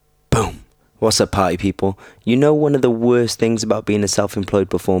What's up, party people? You know one of the worst things about being a self-employed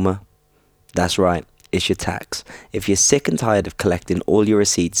performer? That's right, it's your tax. If you're sick and tired of collecting all your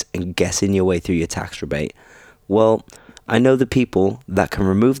receipts and guessing your way through your tax rebate, well, I know the people that can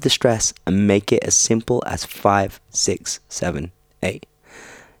remove the stress and make it as simple as 5, 6, 7, 8.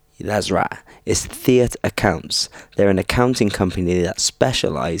 That's right, it's Theatre Accounts. They're an accounting company that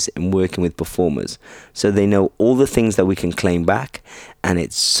specialise in working with performers, so they know all the things that we can claim back, and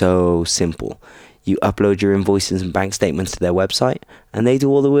it's so simple. You upload your invoices and bank statements to their website, and they do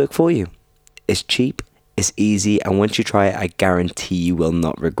all the work for you. It's cheap, it's easy, and once you try it, I guarantee you will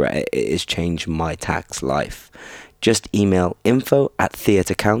not regret it. It has changed my tax life. Just email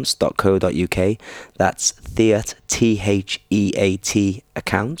info@theatreaccounts.co.uk. That's Theat, Theat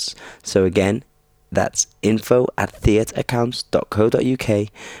accounts. So again, that's info@theatreaccounts.co.uk.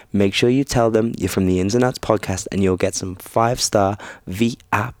 Make sure you tell them you're from the Ins and Outs podcast and you'll get some 5-star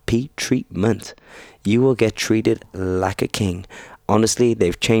VIP treatment. You will get treated like a king. Honestly,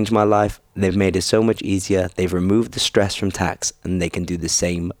 they've changed my life. They've made it so much easier. They've removed the stress from tax, and they can do the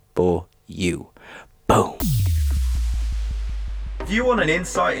same for you. Boom. If you want an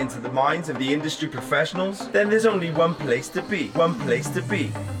insight into the minds of the industry professionals, then there's only one place to be.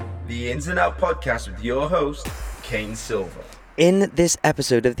 The Ins and Out podcast with your host, Kane Silver. In this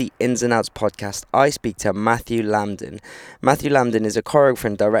episode of the Ins and Outs podcast, I speak to Matthew Lambden. Matthew Lambden is a choreographer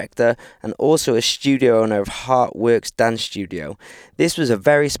and director and also a studio owner of Heartwork dance studio. This was a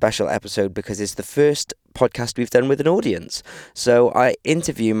very special episode because it's the first podcast we've done with an audience. So I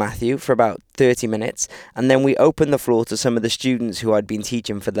interview Matthew for about 30 minutes and then we open the floor to some of the students who I'd been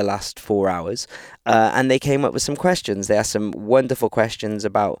teaching for the last 4 hours, and they came up with some questions. They asked some wonderful questions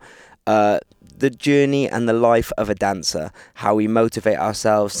about the journey and the life of a dancer, how we motivate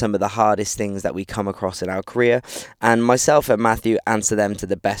ourselves, some of the hardest things that we come across in our career, and myself and Matthew answer them to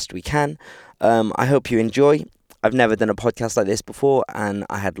the best we can. I hope you enjoy. I've never done a podcast like this before and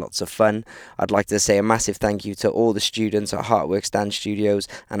I had lots of fun. I'd like to say a massive thank you to all the students at Heartwork Dance Studios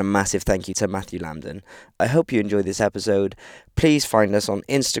and a massive thank you to Matthew Lambden. I hope you enjoy this episode. Please find us on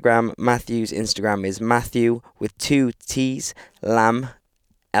Instagram. Matthew's Instagram is Matthew with 2 T's, Lam,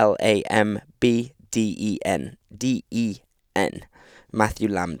 Lambden, Matthew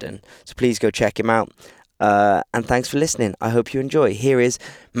Lambden. So please go check him out. And thanks for listening. I hope you enjoy. Here is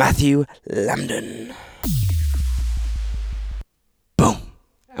Matthew Lambden. Boom.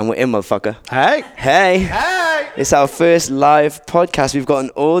 And we're in, motherfucker. Hey. It's our first live podcast. We've got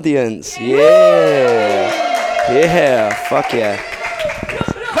an audience. Yeah. Fuck yeah.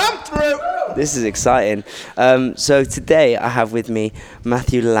 Come through. This is exciting. So today I have with me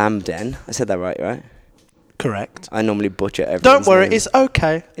Matthew Lambden. I said that right? Correct. I normally butcher everything. Don't worry, it's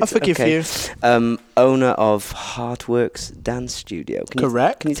okay. I forgive you. Owner of Heartwork Dance Studio.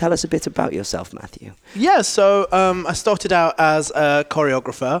 Correct. Can you tell us a bit about yourself, Matthew? Yeah, so I started out as a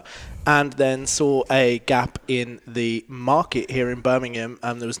choreographer and then saw a gap in the market here in Birmingham.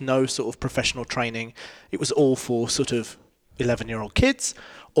 There was no sort of professional training. It was all for sort of 11-year-old kids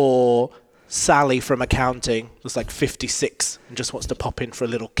or Sally from accounting was like 56 and just wants to pop in for a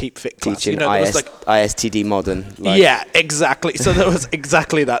little keep fit class. Teaching ISTD modern. Yeah, exactly. So there was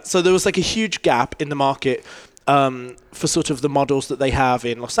exactly that. So there was like a huge gap in the market for sort of the models that they have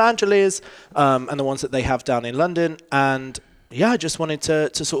in Los Angeles and the ones that they have down in London. And yeah, I just wanted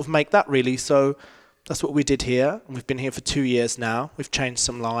to sort of make that really. So that's what we did here. We've been here for 2 years now. We've changed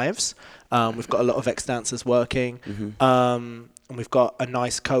some lives. We've got a lot of ex-dancers working. And we've got a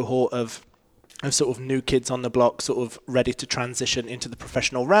nice cohort of sort of new kids on the block, sort of ready to transition into the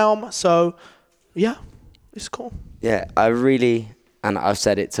professional realm. So, yeah, it's cool. Yeah, and I've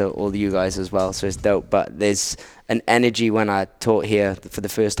said it to all you guys as well, so it's dope. But there's an energy when I taught here for the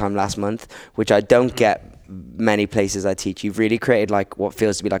first time last month, which I don't get many places I teach. You've really created like what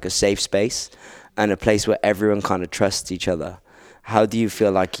feels to be like a safe space and a place where everyone kind of trusts each other. How do you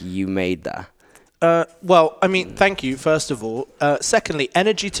feel like you made that? Well, I mean, thank you, first of all. Secondly,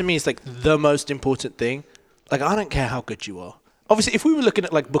 energy to me is like the most important thing. Like, I don't care how good you are. Obviously, if we were looking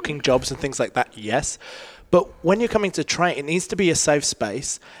at like booking jobs and things like that, yes. But when you're coming to train, it needs to be a safe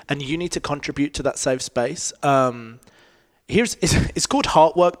space and you need to contribute to that safe space. It's called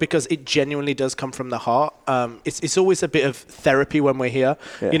Heartwork because it genuinely does come from the heart. It's always a bit of therapy when we're here.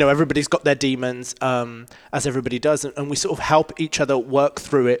 Yeah. You know, everybody's got their demons, as everybody does, and we sort of help each other work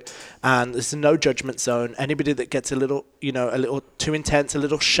through it. And there's no judgment zone. Anybody that gets a little too intense, a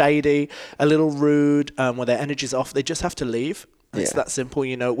little shady, a little rude, where their energy's off, they just have to leave. It's that simple,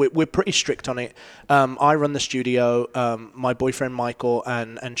 you know. We're pretty strict on it. I run the studio. My boyfriend Michael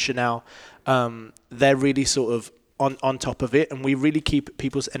and Chanel, they're really sort of on top of it, and we really keep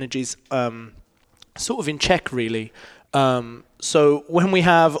people's energies sort of in check, really. So when we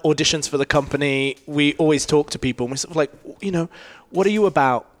have auditions for the company, we always talk to people, and we're sort of like, what are you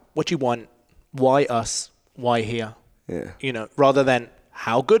about? What do you want? Why us? Why here? Yeah. Rather than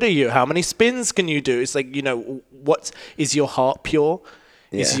how good are you? How many spins can you do? It's like, what is your heart pure?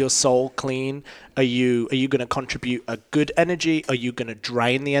 Is your soul clean? Are you going to contribute a good energy? Are you going to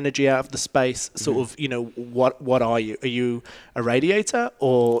drain the energy out of the space? Sort of, what are you? Are you a radiator,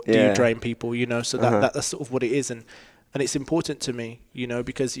 or do you drain people? So that's sort of what it is, and it's important to me,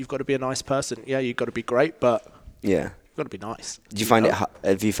 because you've got to be a nice person. Yeah, you've got to be great, but you've got to be nice. Did you find it?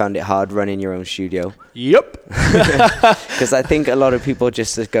 Have you found it hard running your own studio? Yep. Because I think a lot of people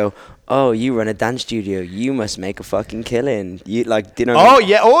just go, "Oh, you run a dance studio. You must make a fucking killing." You like, do you know? Oh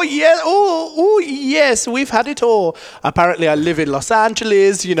yeah. Oh yes. We've had it all. Apparently, I live in Los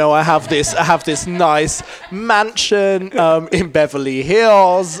Angeles. I have this nice mansion in Beverly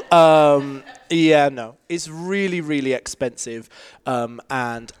Hills. Yeah, no, it's really, really expensive,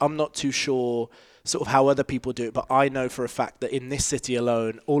 and I'm not too sure sort of how other people do it, but I know for a fact that in this city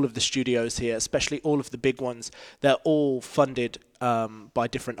alone, all of the studios here, especially all of the big ones, they're all funded by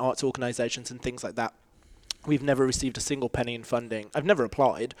different arts organizations and things like that. We've never received a single penny in funding. I've never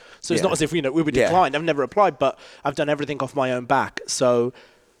applied, so it's not as if we were declined. I've never applied, but I've done everything off my own back. So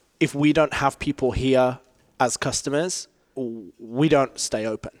if we don't have people here as customers, we don't stay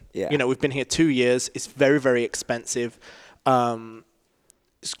open. We've been here 2 years. It's very, very expensive.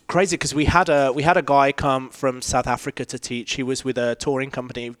 It's crazy because we had a guy come from South Africa to teach. He was with a touring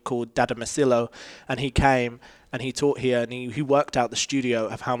company called Dada Masilo, and he came and he taught here, and he worked out the studio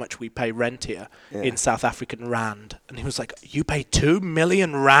of how much we pay rent here in South African rand. And he was like, "You pay 2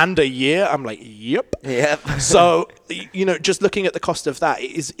 million rand a year?" I'm like, "Yep." So just looking at the cost of that,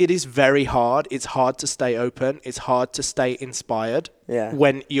 it is very hard. It's hard to stay open. It's hard to stay inspired.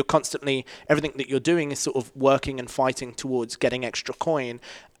 When you're constantly, everything that you're doing is sort of working and fighting towards getting extra coin.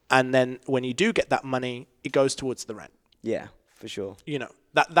 And then when you do get that money, it goes towards the rent. Yeah, for sure.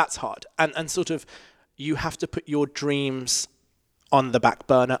 That's hard. And sort of, you have to put your dreams on the back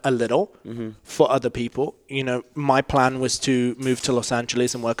burner a little for other people. My plan was to move to Los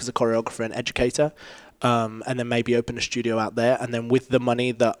Angeles and work as a choreographer and educator, and then maybe open a studio out there. And then with the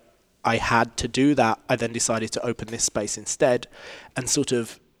money that I had to do that, I then decided to open this space instead and sort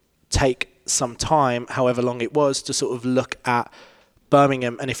of take some time, however long it was, to sort of look at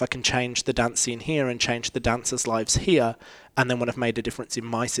Birmingham and if I can change the dance scene here and change the dancers' lives here. And then when I've made a difference in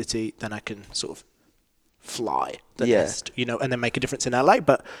my city, then I can sort of fly the nest, and then make a difference in LA.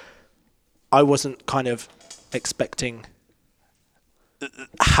 But I wasn't kind of expecting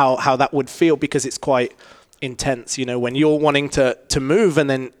how that would feel, because it's quite intense, when you're wanting to move and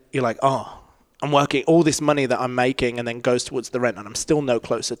then you're like, oh, I'm working all this money that I'm making and then goes towards the rent, and I'm still no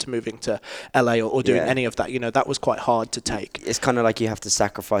closer to moving to LA or doing any of that. That was quite hard to take. It's kind of like you have to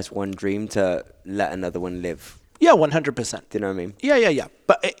sacrifice one dream to let another one live. Yeah, 100%. Do you know what I mean? Yeah.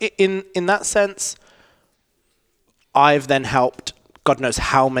 But in that sense, I've then helped God knows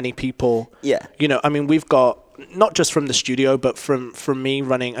how many people. Yeah. We've got, not just from the studio, but from me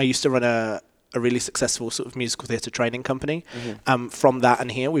running, I used to run a really successful sort of musical theatre training company. From that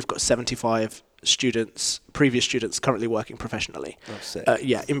and here, we've got 75 previous students currently working professionally.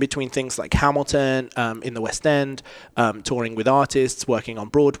 In between things like Hamilton, in the West End, touring with artists, working on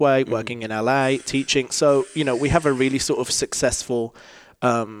Broadway, working in LA, teaching. So, we have a really sort of successful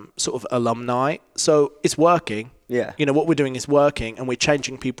sort of alumni. So it's working. Yeah. What we're doing is working, and we're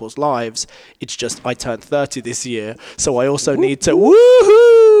changing people's lives. It's just I turned 30 this year, so I also need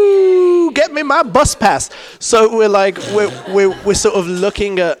to get me my bus pass. So we're sort of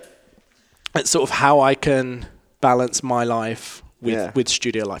looking at sort of how I can balance my life with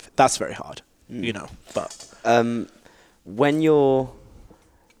studio life. That's very hard, But when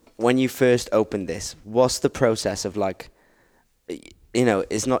you first opened this, what's the process of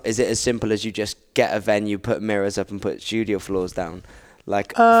is it as simple as you just get a venue, put mirrors up and put studio floors down?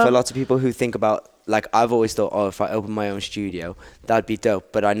 For lots of people who think about, I've always thought, if I open my own studio, that'd be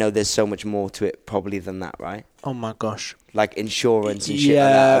dope. But I know there's so much more to it probably than that, right? Oh my gosh. Insurance and shit like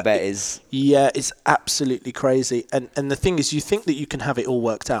that, I bet is... Yeah, it's absolutely crazy. And the thing is, you think that you can have it all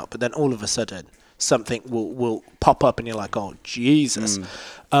worked out, but then all of a sudden, something will pop up and you're like, oh, Jesus.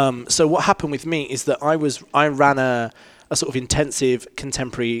 So what happened with me is that I ran a sort of intensive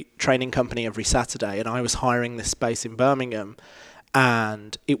contemporary training company every Saturday, and I was hiring this space in Birmingham,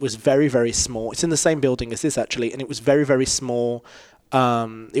 and it was very, very small. It's in the same building as this, actually, and it was very, very small.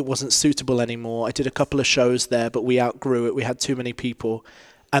 It wasn't suitable anymore. I did a couple of shows there, but we outgrew it. We had too many people,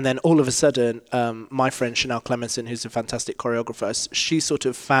 And then all of a sudden, my friend Chanel Clemenson, who's a fantastic choreographer, she sort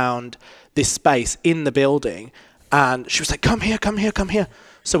of found this space in the building, and she was like, come here, come here, come here.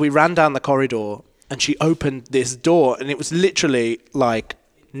 So we ran down the corridor, and she opened this door, and it was literally like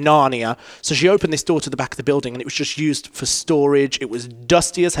Narnia. So she opened this door to the back of the building, and it was just used for storage. It was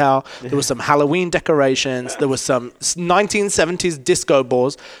dusty as hell. There was some Halloween decorations. There was some 1970s disco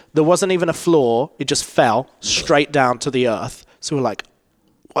balls. There wasn't even a floor. It just fell straight down to the earth. So we're like,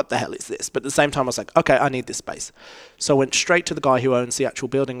 what the hell is this? But at the same time, I was like, okay, I need this space. So I went straight to the guy who owns the actual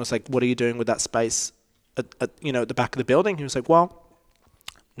building. I was like, what are you doing with that space at the back of the building? He was like, well,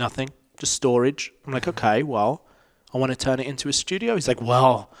 nothing, just storage. I'm like, okay, well, I want to turn it into a studio. He's like,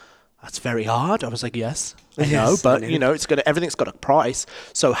 well, that's very hard. I was like, yes, I know, but everything's got a price.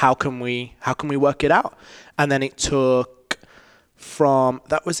 So how can we work it out? And then it took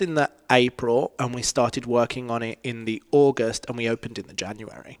that was in the April, and we started working on it in the August, and we opened in the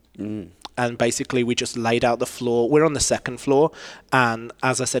January. And basically we just laid out the floor. We're on the second floor, and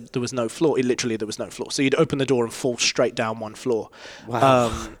as I said, there was no floor. There was no floor. So you'd open the door and fall straight down one floor.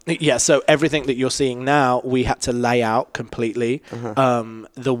 Wow. So everything that you're seeing now, we had to lay out completely.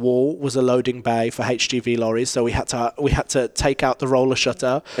 The wall was a loading bay for HGV lorries, so we had to take out the roller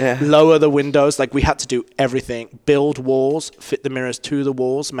shutter, lower the windows. Like, we had to do everything. Build walls, fit the mirrors to the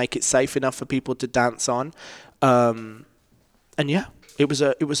walls, make it safe enough for people to dance on. It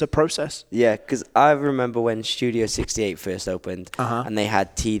was a process. Yeah, because I remember when Studio 68 first opened, and they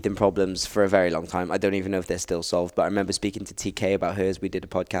had teething problems for a very long time. I don't even know if they're still solved, but I remember speaking to TK about hers. We did a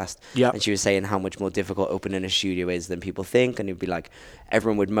podcast, and she was saying how much more difficult opening a studio is than people think. And it'd be like,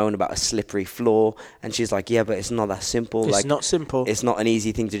 everyone would moan about a slippery floor, and she's like, yeah, but it's not that simple. It's not simple. It's not an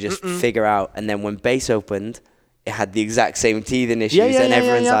easy thing to just figure out. And then when Base opened, it had the exact same teething issues, and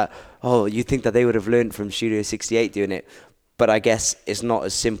everyone's like, oh, you think that they would have learned from Studio 68 doing it. But I guess it's not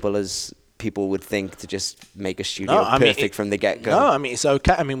as simple as people would think to just make a studio perfect from the get-go. No, I mean, it's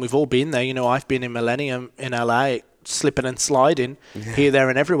okay. I mean, we've all been there. I've been in Millennium in LA, slipping and sliding here, there,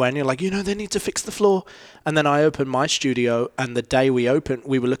 and everywhere. And you're like, they need to fix the floor. And then I opened my studio, and the day we opened,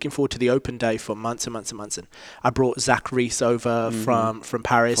 we were looking forward to the open day for months and months and months. And I brought Zach Reese over from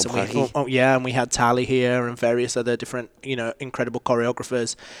Paris. And we had Tally here and various other different, incredible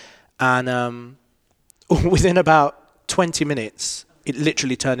choreographers. And within about 20 minutes, it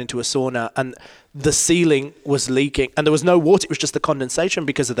literally turned into a sauna, and the ceiling was leaking, and there was no water. It was just the condensation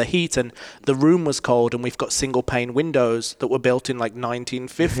because of the heat, and the room was cold, and we've got single pane windows that were built in like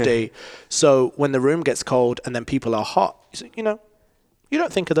 1950. So when the room gets cold and then people are hot, you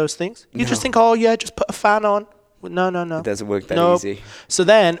don't think of those things. You just think, oh yeah, just put a fan on. No. It doesn't work that easy. So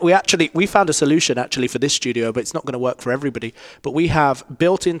then we found a solution actually for this studio, but it's not going to work for everybody. But we have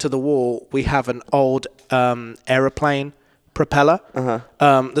built into the wall, we have an old aeroplane propeller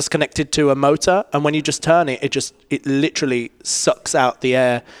that's connected to a motor, and when you just turn it, it literally sucks out the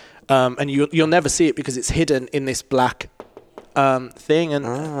air, and you'll never see it because it's hidden in this black thing,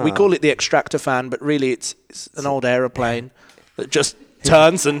 and we call it the extractor fan, but really it's an old aeroplane that just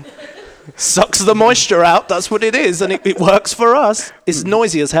turns and sucks the moisture out. That's what it is, and it works for us. It's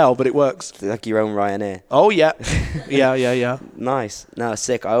noisy as hell, but it works. Like your own Ryanair. Oh yeah. Yeah. Nice. No,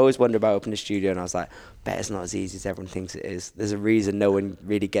 sick. I always wonder about opening a studio, and I was like, bet it's not as easy as everyone thinks it is. There's a reason no one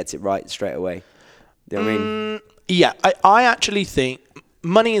really gets it right straight away. You know what I mean? Yeah, I actually think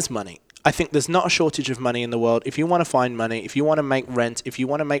money is money. I think there's not a shortage of money in the world. If you want to find money, if you want to make rent, if you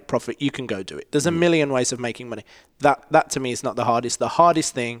want to make profit, you can go do it. There's a million ways of making money. That to me is not the hardest. The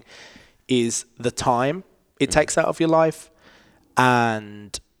hardest thing is the time it takes out of your life,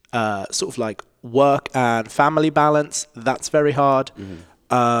 and sort of like work and family balance. That's very hard.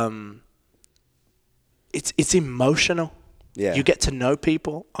 It's emotional. Yeah. You get to know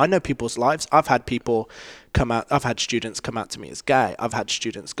people. I know people's lives. I've had students come out to me as gay. I've had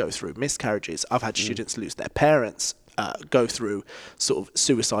students go through miscarriages. I've had students lose their parents, go through sort of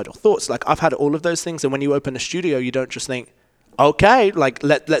suicidal thoughts. Like, I've had all of those things. And when you open a studio, you don't just think, okay, like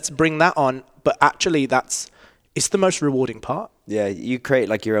let's bring that on. But actually it's the most rewarding part. Yeah, you create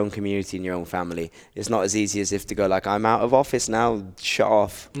like your own community and your own family. It's not as easy as if to go like, I'm out of office now, shut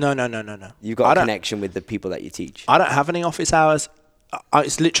off. No. You've got a connection with the people that you teach. I don't have any office hours.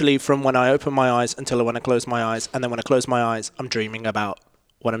 It's literally from when I open my eyes until when I close my eyes. And then when I close my eyes, I'm dreaming about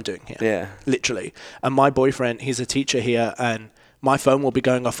what I'm doing here. Yeah. Literally. And my boyfriend, he's a teacher here, and my phone will be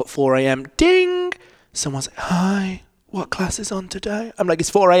going off at 4 a.m. Ding! Someone's like, hi, what class is on today? I'm like, it's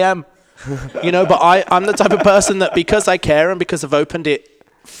 4 a.m. But I'm the type of person that, because I care and because I've opened it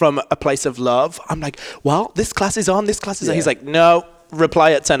from a place of love, I'm like, well, this class is on, this class is on. He's like, no,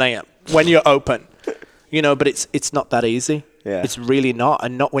 reply at 10 a.m. when you're open. But it's not that easy. Yeah. It's really not,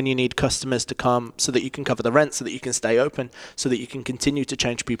 and not when you need customers to come so that you can cover the rent, so that you can stay open, so that you can continue to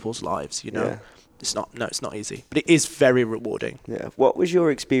change people's lives, you know. Yeah. It's not easy, but it is very rewarding. Yeah. What was your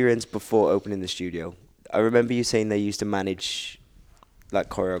experience before opening the studio? I remember you saying they used to manage like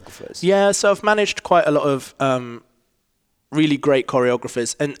choreographers. Yeah, so I've managed quite a lot of really great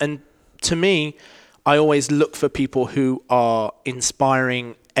choreographers, and to me, I always look for people who are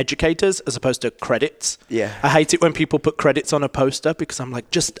inspiring educators as opposed to credits. Yeah. I hate it when people put credits on a poster because I'm like,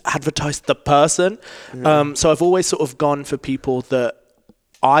 just advertise the person. So I've always sort of gone for people that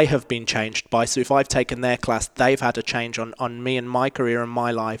I have been changed by. So if I've taken their class, they've had a change on me and my career and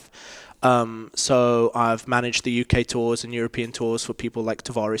my life. So I've managed the UK tours and European tours for people like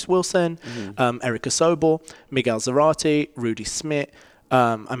Tavares Wilson, Erica Sobel, Miguel Zarate, Rudy Smith.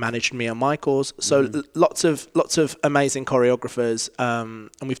 I managed Mia Michaels. So lots of amazing choreographers,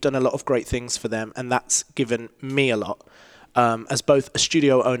 and we've done a lot of great things for them, and that's given me a lot. As both a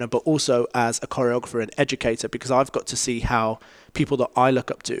studio owner but also as a choreographer and educator, because I've got to see how people that I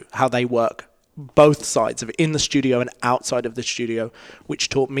look up to, how they work, both sides of it, in the studio and outside of the studio, which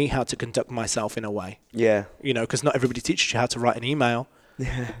taught me how to conduct myself in a way. Yeah. You know, because not everybody teaches you how to write an email.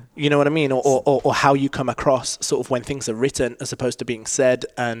 You know what I mean? Or how you come across sort of when things are written as opposed to being said.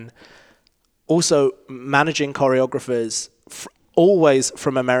 And also managing choreographers always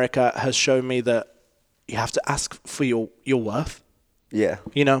from America has shown me that you have to ask for your worth. Yeah.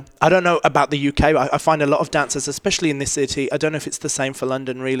 You know, I don't know about the UK, but I find a lot of dancers, especially in this city, I don't know if it's the same for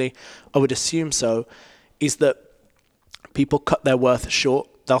London really, I would assume so, is that people cut their worth short.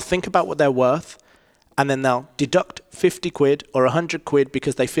 They'll think about what they're worth and then they'll deduct 50 quid or 100 quid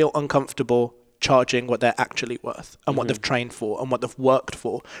because they feel uncomfortable charging what they're actually worth and what they've trained for and what they've worked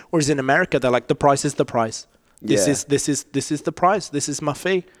for. Whereas in America, they're like, the price is the price. This is the price. This is my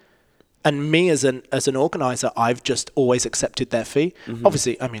fee. And me as an organizer, I've just always accepted their fee.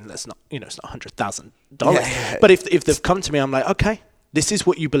 Obviously, I mean, it's not $100,000. Yeah. But if they've come to me, I'm like, okay, this is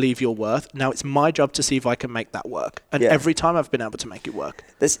what you believe you're worth. Now it's my job to see if I can make that work. And every time I've been able to make it work.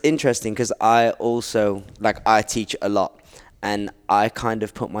 That's interesting because I also, I teach a lot and I kind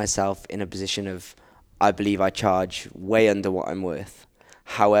of put myself in a position of, I believe I charge way under what I'm worth.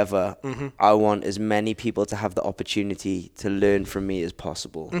 However, I want as many people to have the opportunity to learn from me as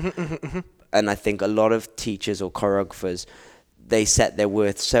possible. And I think a lot of teachers or choreographers, they set their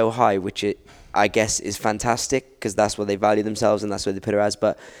worth so high, which I guess is fantastic because that's what they value themselves and that's what they put it as.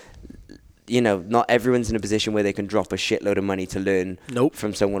 But, you know, not everyone's in a position where they can drop a shitload of money to learn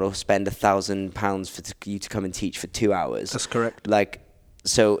from someone or spend £1,000 for you to come and teach for 2 hours. That's correct.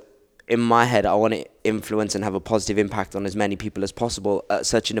 So in my head, I want to influence and have a positive impact on as many people as possible at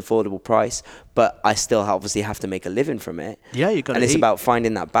such an affordable price, but I still obviously have to make a living from it. Yeah, you got to. And it's about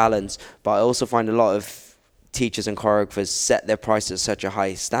finding that balance. But I also find a lot of teachers and choreographers set their price at such a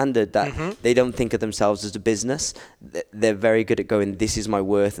high standard that they don't think of themselves as a business. They're very good at going, this is my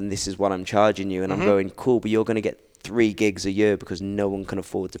worth and this is what I'm charging you. And I'm going, cool, but you're going to get 3 gigs a year because no one can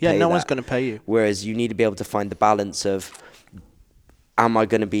afford to pay that. Yeah, no one's going to pay you. Whereas you need to be able to find the balance of, am I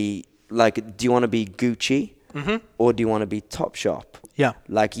going to be, do you want to be Gucci or do you want to be Topshop? Yeah.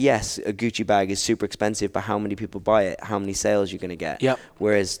 Yes, a Gucci bag is super expensive, but how many people buy it? How many sales you're going to get? Yeah.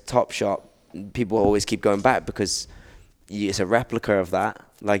 Whereas Topshop, people always keep going back because it's a replica of that.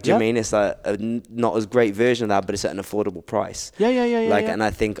 Do you know what I mean? It's a not as great version of that, but it's at an affordable price. Yeah. And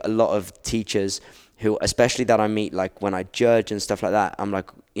I think a lot of teachers who, especially that I meet, when I judge and stuff like that, I'm like,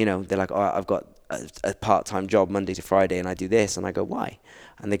 you know, they're like, oh, I've got a part-time job Monday to Friday and I do this. And I go, why?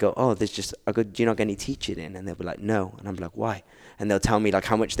 And they go, oh, I go, do you not get any teaching in? And they'll be like, no. And I'm like, why? And they'll tell me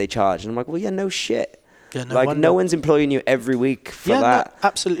how much they charge. And I'm like, well, yeah, no shit. Yeah, no one's employing you every week for that. No,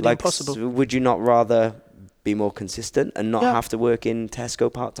 absolutely impossible. So would you not rather be more consistent and not have to work in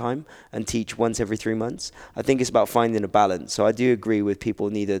Tesco part-time and teach once every 3 months? I think it's about finding a balance. So I do agree with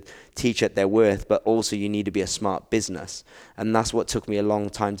people need to teach at their worth, but also you need to be a smart business. And that's what took me a long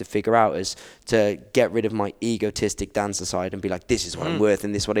time to figure out, is to get rid of my egotistic dancer side and be like, this is what I'm worth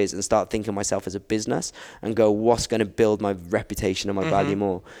and this is what it is, and start thinking of myself as a business and go, what's going to build my reputation and my value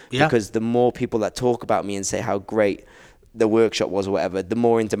more? Yeah. Because the more people that talk about me and say how great the workshop was or whatever, the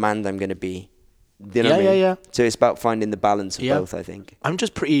more in demand I'm going to be. You know what I mean? Yeah. So it's about finding the balance of both, I think. I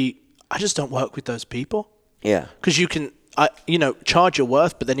just don't work with those people. Yeah. Because you can, charge your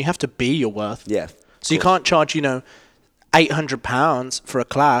worth, but then you have to be your worth. Yeah. So you can't charge, £800 for a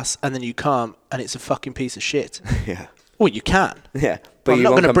class and then you come and it's a fucking piece of shit. Yeah. Well, you can. Yeah. But I'm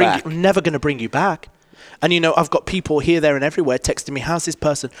never going to bring you back. And, I've got people here, there and everywhere texting me, how's this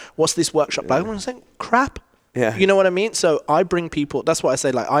person? What's this workshop like? I'm saying, crap. Yeah. You know what I mean? So I bring people, that's why I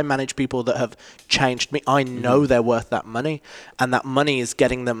say, like, I manage people that have changed me. I know they're worth that money, and that money is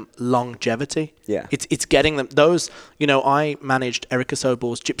getting them longevity. Yeah. It's getting them those, I managed Erica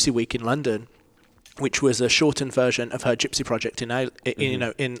Sobel's Gypsy Week in London, which was a shortened version of her Gypsy project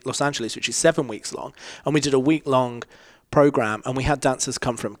in Los Angeles, which is 7 weeks long. And we did a week-long program, and we had dancers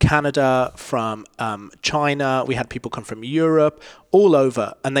come from Canada, from China. We had people come from Europe, all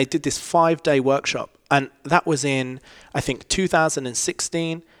over. And they did this 5-day workshop. And that was in, I think,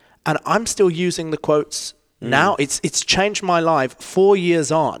 2016. And I'm still using the quotes now. It's changed my life 4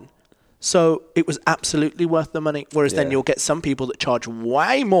 years on. So it was absolutely worth the money. Whereas then you'll get some people that charge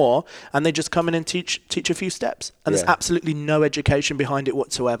way more, and they just come in and teach a few steps. And there's absolutely no education behind it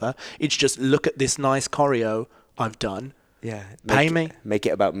whatsoever. It's just, look at this nice choreo I've done. Yeah. Pay me. Make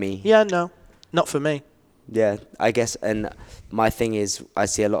it about me. Yeah, no, not for me. Yeah, I guess, and my thing is, I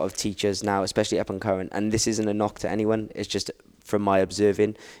see a lot of teachers now, especially up and current, and this isn't a knock to anyone, it's just from my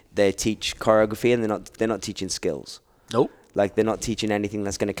observing, they teach choreography and they're not teaching skills. Nope. Like, they're not teaching anything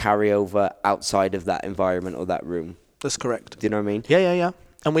that's going to carry over outside of that environment or that room. That's correct. Do you know what I mean? Yeah.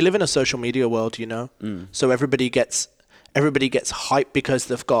 And we live in a social media world, So everybody gets hyped because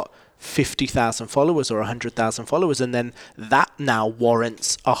they've got 50,000 followers or 100,000 followers, and then that now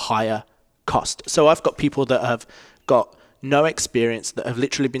warrants a higher cost. So I've got people that have got no experience, that have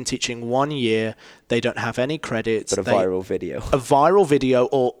literally been teaching 1 year. They don't have any credits. But a viral video.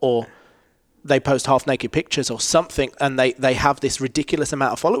 Or they post half-naked pictures or something, and they have this ridiculous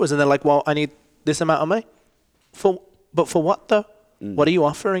amount of followers, and they're like, well, I need this amount of money. But for what, though? What are you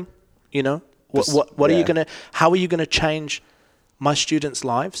offering? What are you going to... How are you going to change my students'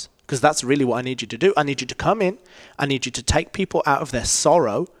 lives? Because that's really what I need you to do. I need you to come in. I need you to take people out of their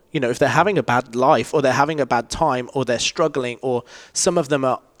sorrow. If they're having a bad life, or they're having a bad time, or they're struggling, or some of them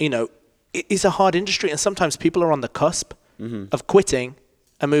are, it's a hard industry, and sometimes people are on the cusp of quitting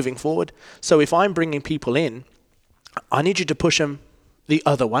and moving forward. So if I'm bringing people in, I need you to push them the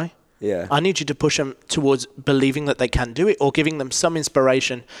other way. Yeah. I need you to push them towards believing that they can do it, or giving them some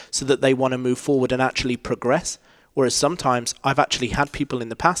inspiration so that they want to move forward and actually progress. Whereas sometimes I've actually had people in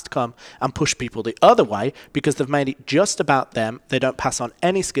the past come and push people the other way because they've made it just about them. They don't pass on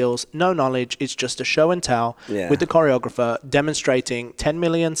any skills, no knowledge. It's just a show and tell with the choreographer demonstrating 10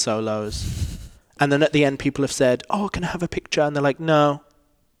 million solos. And then at the end, people have said, oh, can I have a picture? And they're like, no.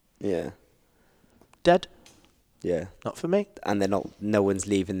 Yeah. Dead? Yeah. Not for me. And no one's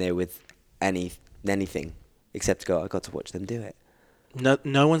leaving there with anything except to go, I got to watch them do it.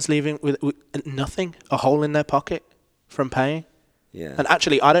 No one's leaving with nothing, a hole in their pocket from paying. Yeah. And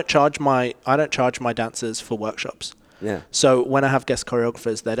actually, I don't charge my dancers for workshops. Yeah. So when I have guest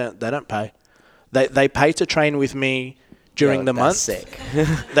choreographers, they don't pay. They pay to train with me during the month. That's sick.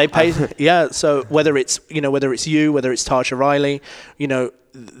 They pay. Yeah. So whether it's you, whether it's Tasha Riley,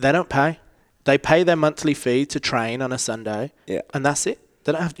 they don't pay. They pay their monthly fee to train on a Sunday. Yeah. And that's it.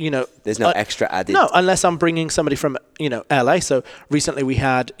 They don't have to, There's no extra added. No, unless I'm bringing somebody from, LA. So recently we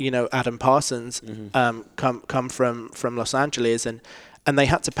had, Adam Parsons come from Los Angeles, and they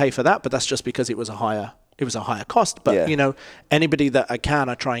had to pay for that, but that's just because it was a higher cost. But anybody that I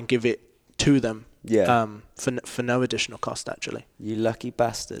try and give it to them. Yeah. For no additional cost, actually. You lucky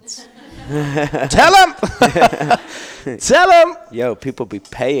bastards. Tell them. Tell them. Yo, people be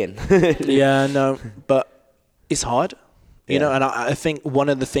paying. Yeah, no, but it's hard. And I think one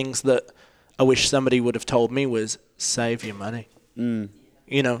of the things that I wish somebody would have told me was save your money.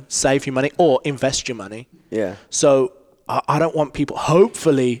 Save your money or invest your money. Yeah. So I don't want people,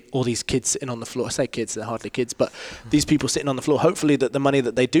 hopefully, all these kids sitting on the floor, I say kids, they're hardly kids, but these people sitting on the floor, hopefully that the money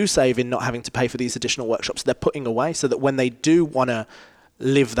that they do save in not having to pay for these additional workshops, they're putting away so that when they do want to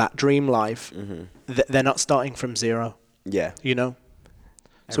live that dream life, they're not starting from zero. Yeah.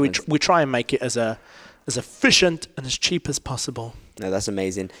 So we try and make it as efficient and as cheap as possible. No, that's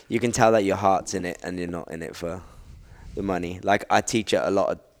amazing. You can tell that your heart's in it and you're not in it for the money. Like, I teach at a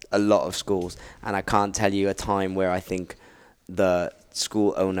lot of schools, and I can't tell you a time where I think the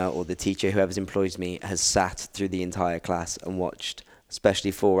school owner or the teacher, whoever's employs me, has sat through the entire class and watched,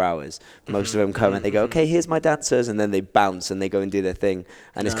 especially 4 hours. Most of them come and they go, okay, here's my dancers, and then they bounce and they go and do their thing.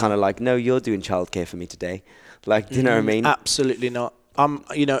 And it's kind of like, no, you're doing childcare for me today. Like, do you know what I mean? Absolutely not.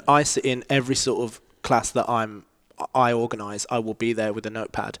 I sit in every sort of class that I organise. I will be there with a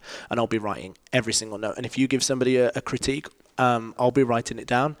notepad and I'll be writing every single note. And if you give somebody a critique, I'll be writing it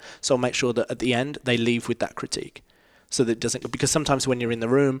down. So I'll make sure that at the end they leave with that critique. So that it doesn't, because sometimes when you're in the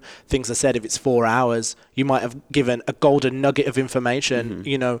room, things are said. If it's 4 hours, you might have given a golden nugget of information,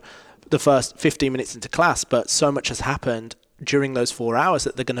 the first 15 minutes into class, but so much has happened during those 4 hours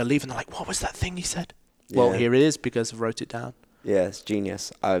that they're going to leave and they're like, what was that thing you said? Well, Yeah. here it is because I wrote it down. Yeah, it's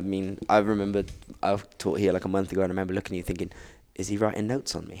genius. I mean, I remember I taught here like a month ago, and I remember looking at you thinking, is he writing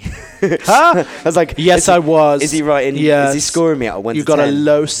notes on me? Huh? I was like, Yes, I was. Is he writing? Yes. Is he scoring me out of 1 You to got 10? a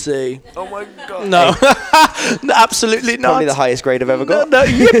low C. Oh my god. No, No, absolutely not. Probably the highest grade I've ever got. No,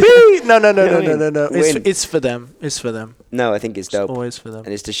 yippee! No. You know what I mean? No. Win. It's for them. It's for them. No, I think it's It's dope, always for them.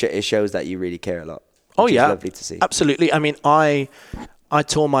 and it's it shows that you really care a lot. Oh which is yeah, lovely to see. absolutely. I mean, I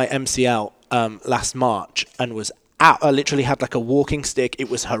tore my MCL last March and was out. I literally had like a walking stick. It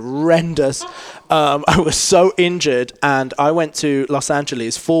was horrendous. I was so injured, and I went to Los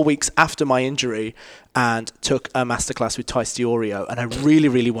Angeles 4 weeks after my injury and took a masterclass with Ty Stiorio, and I really,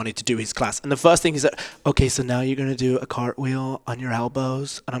 really wanted to do his class. And the first thing he said, okay, so now you're going to do a cartwheel on your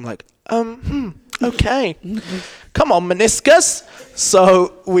elbows. And I'm like, okay. Come on, meniscus.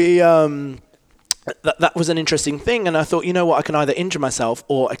 So we... That was an interesting thing, and I thought, you know what, I can either injure myself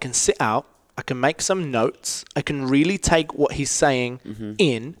or I can sit out, I can make some notes, I can really take what he's saying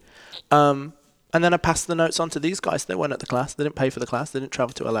in, and then I passed the notes on to these guys. They weren't at the class, they didn't pay for the class, they didn't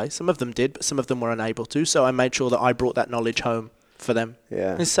travel to LA. Some of them did, but some of them were unable to, so I made sure that I brought that knowledge home for them.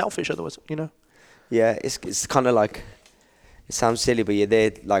 Yeah. It's selfish otherwise, you know. Yeah, it's kind of like, it sounds silly, but you're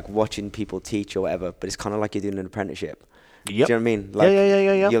there like watching people teach or whatever, but it's kind of like you're doing an apprenticeship. Yep. Do you know what I mean?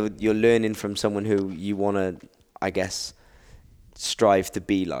 Like, Yeah. You're learning from someone who you want to, I guess, strive to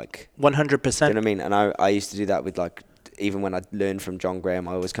be like. 100%. Do you know what I mean? And I used to do that with like, even when I learned from John Graham,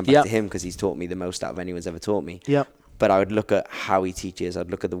 I always come back to him because he's taught me the most out of anyone's ever taught me. Yep. But I would look at how he teaches, I'd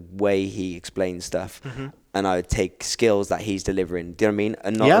look at the way he explains stuff, and I would take skills that he's delivering, do you know what I mean?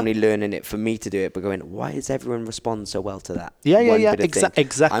 And not only learning it for me to do it, but going, why does everyone respond so well to that? Yeah. Exactly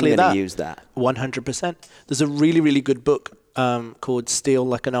I'm that. going to use that. 100%. There's a really, really good book called Steal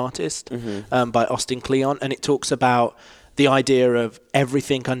Like an Artist by Austin Kleon, and it talks about the idea of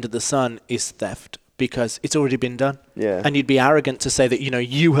everything under the sun is theft because it's already been done. Yeah. And you'd be arrogant to say that, you know,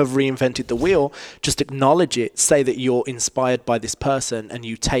 you have reinvented the wheel. Just acknowledge it. Say that you're inspired by this person and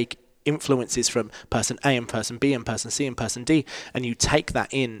you take influences from person A and person B and person C and person D, and you take that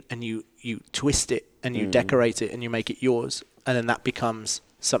in and you twist it and you decorate it and you make it yours, and then that becomes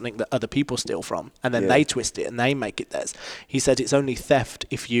something that other people steal from, and then they twist it and they make it theirs. He said it's only theft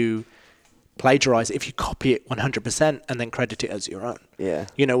if you plagiarize it, if you copy it 100% and then credit it as your own. Yeah.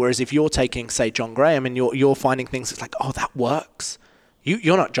 You know, whereas if you're taking, say, John Graham and you're finding things that's like, oh, that works.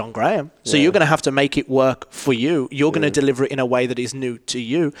 You're not John Graham. So you're going to have to make it work for you. You're going to deliver it in a way that is new to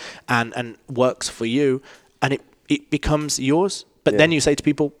you and works for you, and it becomes yours. But then you say to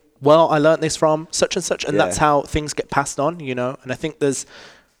people, well, I learned this from such and such, and that's how things get passed on, you know. And I think there's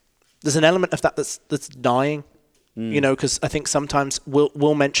an element of that that's dying, you know, because I think sometimes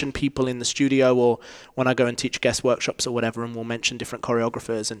we'll mention people in the studio or when I go and teach guest workshops or whatever, and we'll mention different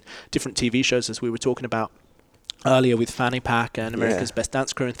choreographers and different TV shows, as we were talking about earlier with Fanny Pack and America's Best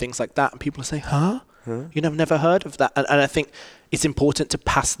Dance Crew and things like that. And people say, huh? You know, I've never heard of that. And I think it's important to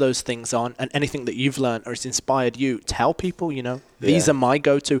pass those things on, and anything that you've learned or has inspired you, tell people, you know, these are my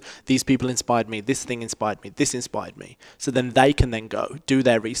go-to, these people inspired me, this thing inspired me, this inspired me. So then they can then go do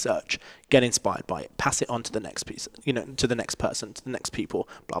their research, get inspired by it, pass it on to the next piece, you know, to the next person, to the next people,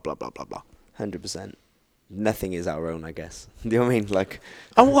 blah, blah, blah, blah, blah. 100%. Nothing is our own, I guess. Do you know what I mean? Like,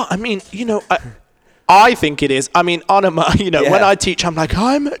 oh, well, I mean, you know, I think it is. I mean, Anima, you know, when I teach, I'm like,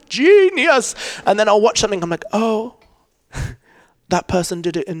 I'm a genius. And then I'll watch something, I'm like, oh, that person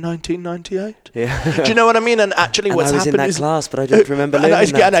did it in 1998. Yeah. Do you know what I mean? And actually what's happened is... I was in that class, but I don't remember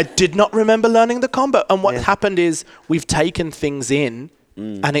learning that. And I did not remember learning the combo. And what happened is we've taken things in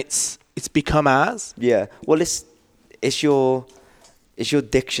and it's become ours. Yeah. Well, it's your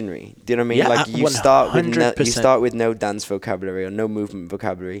dictionary. Do you know what I mean? Yeah, like you 100%. start with no dance vocabulary or no movement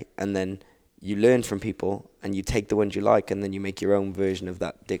vocabulary, and then you learn from people and you take the ones you like and then you make your own version of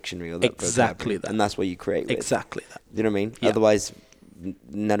that dictionary or that Exactly vocabulary. that. And that's what you create with. Exactly that. Do you know what I mean? Yeah. Otherwise,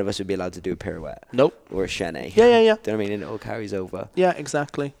 none of us would be allowed to do a pirouette. Nope. Or a chaîné. Yeah. Do you know what I mean? And it all carries over. Yeah,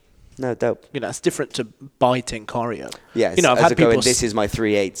 exactly. No, dope. You know, it's different to biting choreo. Yeah, you know, I've as had a going, people this is my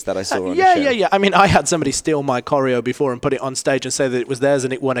 3/8 that I saw on the show. Yeah. I mean, I had somebody steal my choreo before and put it on stage and say that it was theirs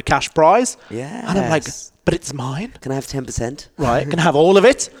and it won a cash prize. Yeah. And I'm like, but it's mine. Can I have 10%? Right, can I have all of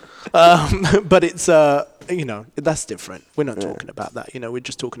it? But it's, you know, that's different. We're not talking about that. You know, we're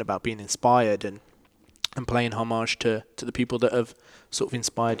just talking about being inspired and paying homage to the people that have sort of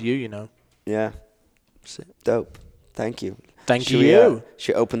inspired you, you know. Yeah. Dope. Thank you. Thank you.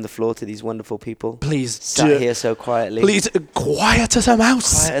 Should we open the floor to these wonderful people? Please Sat here so quietly. Please, quiet as a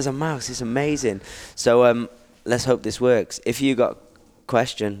mouse. Quiet as a mouse. It's amazing. So let's hope this works. If you got a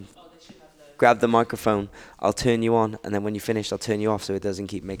question, grab the microphone. I'll turn you on, and then when you finish, I'll turn you off so it doesn't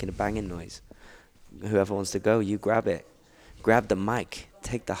keep making a banging noise. Whoever wants to go, you grab it. Grab the mic.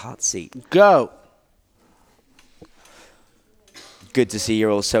 Take the hot seat. Go. Good to see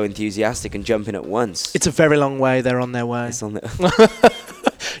you're all so enthusiastic and jumping at once. It's a very long way. They're on their way. It's on the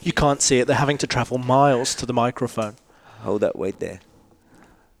You can't see it. They're having to travel miles to the microphone. Hold up, wait there.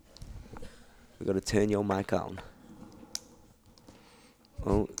 We've got to turn your mic on.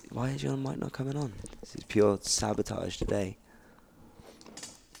 Oh, why is your mic not coming on? This is pure sabotage today.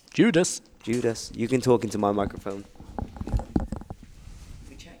 Judas, You can talk into my microphone.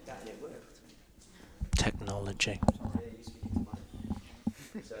 We checked that and it worked. technology. Yeah, you speak into mine.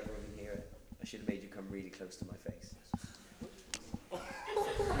 So everyone can hear it. I should have made you come really close to my face.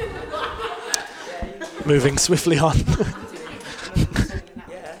 Moving swiftly on.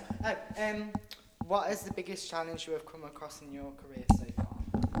 Yeah. What is the biggest challenge you have come across in your career so far?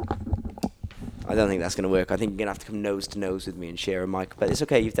 I don't think that's going to work. I think you're going to have to come nose to nose with me and share a mic. But it's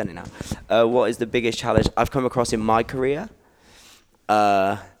okay, you've done it now. What is the biggest challenge I've come across in my career?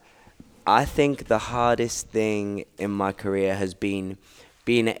 I think the hardest thing in my career has been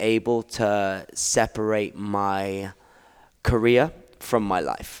being able to separate my career from my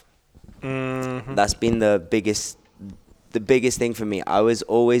life. Mm-hmm. That's been the biggest thing for me. I was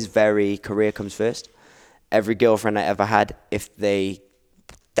always very career comes first. Every girlfriend I ever had, if they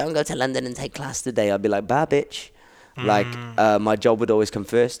don't go to London and take class today, I'd be like, bye bitch. Like, my job would always come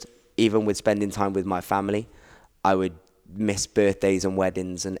first. Even with spending time with my family, I would miss birthdays and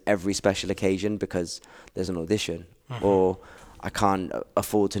weddings and every special occasion because there's an audition or I can't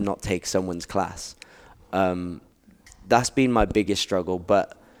afford to not take someone's class. That's been my biggest struggle.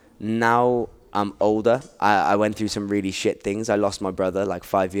 But now I'm older. I went through some really shit things. I lost my brother like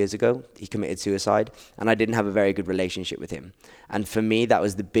 5 years ago. He committed suicide and I didn't have a very good relationship with him. And for me, that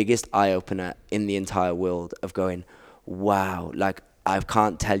was the biggest eye-opener in the entire world of going, wow, like I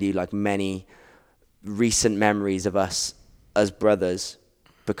can't tell you like many recent memories of us as brothers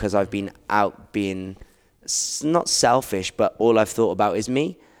because I've been out being not selfish, but all I've thought about is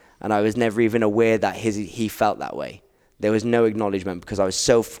me. And I was never even aware that he felt that way. There was no acknowledgement because I was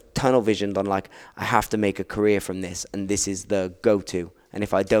so tunnel visioned on like, I have to make a career from this and this is the go-to. And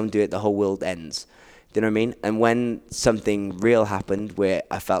if I don't do it, the whole world ends. Do you know what I mean? And when something real happened where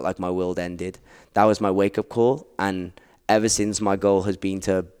I felt like my world ended, that was my wake-up call. And ever since, my goal has been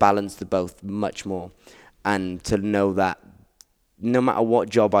to balance the both much more and to know that no matter what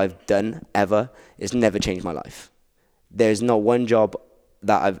job I've done ever, it's never changed my life. There's not one job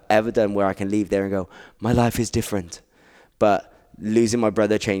that I've ever done where I can leave there and go, my life is different. But losing my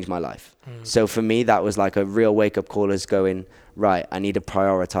brother changed my life. So for me, that was like a real wake-up call as going, right, I need to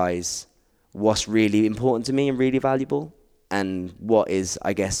prioritize what's really important to me and really valuable and what is,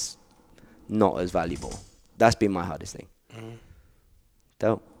 I guess, not as valuable. That's been my hardest thing.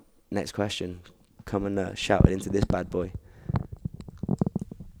 Dope. Next question. Come and shout it into this bad boy.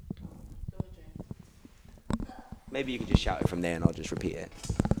 Maybe you can just shout it from there and I'll just repeat it.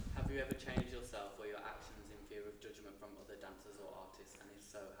 Have you ever changed yourself or your actions in fear of judgment from other dancers or artists? And if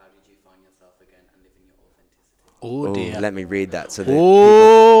so, how did you find yourself again and live in your authenticity? Oh dear. Let me read that so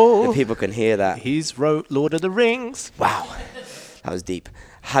the people can hear that. He's wrote Lord of the Rings. Wow. That was deep.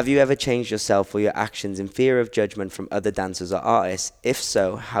 Have you ever changed yourself or your actions in fear of judgment from other dancers or artists? If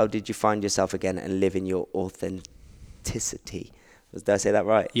so, how did you find yourself again and live in your authenticity? Did I say that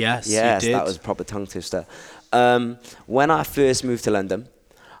right? Yes, you yes, did. That was a proper tongue twister. When I first moved to London,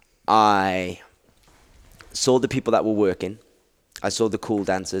 I saw the people that were working. I saw the cool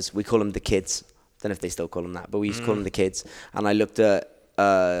dancers. We call them the kids. Don't know if they still call them that, but we used to call them the kids. And I looked at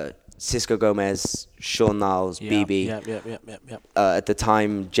Cisco Gomez, Sean Niles, BB. Yeah. At the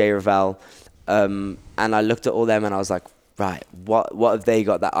time, Jay Ravel. And I looked at all them and I was like, right, what have they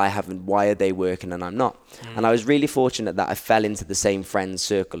got that I haven't? Why are they working and I'm not? And I was really fortunate that I fell into the same friends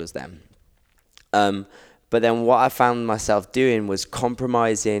circle as them. But then what I found myself doing was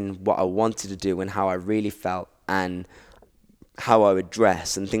compromising what I wanted to do and how I really felt and how I would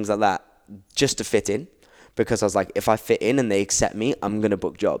dress and things like that just to fit in. Because I was like, if I fit in and they accept me, I'm going to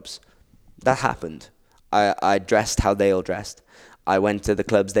book jobs. That happened. I dressed how they all dressed. I went to the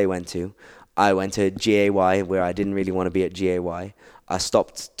clubs they went to. I went to GAY where I didn't really want to be at GAY. I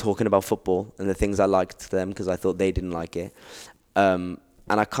stopped talking about football and the things I liked to them because I thought they didn't like it. And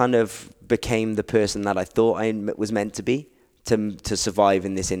I kind of became the person that I thought I was meant to be to survive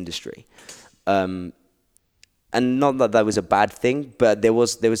in this industry. And not that that was a bad thing, but there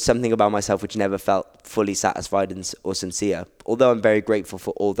was something about myself which never felt fully satisfied or sincere. Although I'm very grateful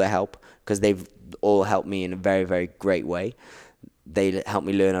for all their help because they've all helped me in a very, very great way. They helped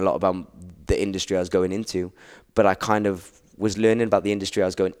me learn a lot about the industry I was going into, but I kind of was learning about the industry I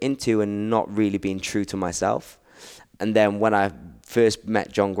was going into and not really being true to myself. And then when I first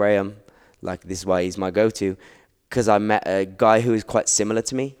met John Graham, like this is why he's my go-to, because I met a guy who was quite similar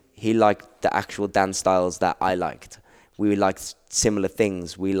to me. He liked the actual dance styles that I liked. We liked similar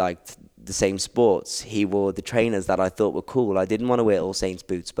things. We liked the same sports. He wore the trainers that I thought were cool. I didn't want to wear All Saints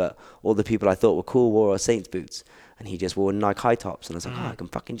boots, but all the people I thought were cool wore All Saints boots. And he just wore Nike high tops. And I was like, I can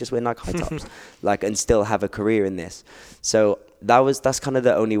fucking just wear Nike high tops, like, and still have a career in this. So that's kind of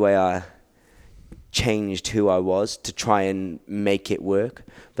the only way I changed who I was, to try and make it work.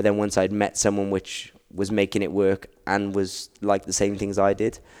 But then once I'd met someone which was making it work and was like the same things I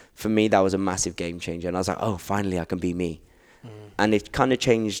did, for me that was a massive game changer. And I was like, oh, finally I can be me. And it kind of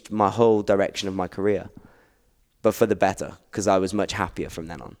changed my whole direction of my career, but for the better, because I was much happier from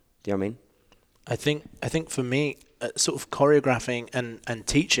then on. Do you know what I mean? I think for me, sort of choreographing and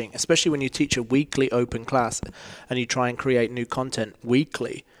teaching, especially when you teach a weekly open class and you try and create new content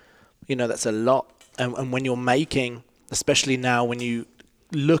weekly, you know, that's a lot. And when you're making, especially now when you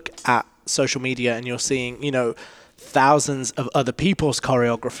look at social media and you're seeing, you know, thousands of other people's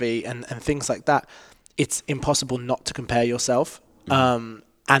choreography and things like that, it's impossible not to compare yourself. And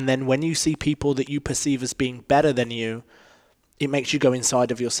then when you see people that you perceive as being better than you, it makes you go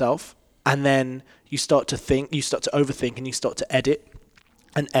inside of yourself. And then you start to think, you start to overthink, and you start to edit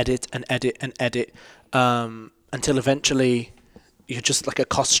and edit and edit and edit, until eventually you're just like a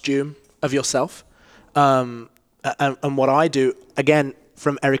costume of yourself. And what I do, again,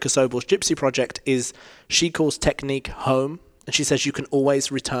 from Erica Sobel's Gypsy project, is she calls technique home, and she says you can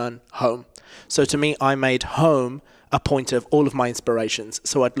always return home. So to me, I made home a point of all of my inspirations.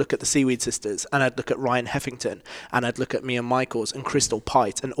 So I'd look at the Seaweed Sisters, and I'd look at Ryan Heffington, and I'd look at Mia Michaels and Crystal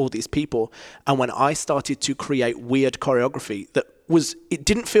Pite and all these people. And when I started to create weird choreography it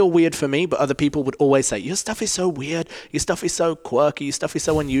didn't feel weird for me, but other people would always say, your stuff is so weird, your stuff is so quirky, your stuff is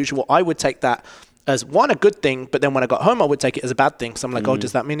so unusual. I would take that as, one, a good thing, but then when I got home, I would take it as a bad thing. So I'm like, oh,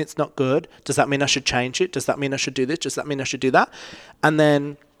 does that mean it's not good? Does that mean I should change it? Does that mean I should do this? Does that mean I should do that? And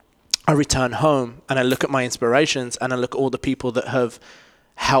then I return home and I look at my inspirations and I look at all the people that have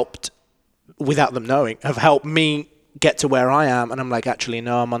helped, without them knowing, have helped me get to where I am. And I'm like, actually,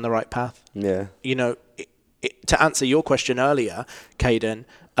 no, I'm on the right path. Yeah. You know, to answer your question earlier, Caden,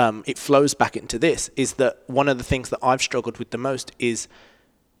 it flows back into this, is that one of the things that I've struggled with the most is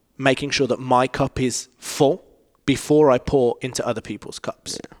making sure that my cup is full before I pour into other people's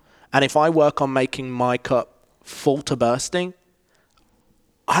cups. Yeah. And if I work on making my cup full to bursting,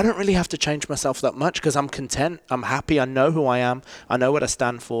 I don't really have to change myself that much, because I'm content. I'm happy. I know who I am. I know what I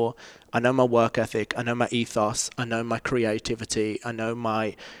stand for. I know my work ethic. I know my ethos. I know my creativity. I know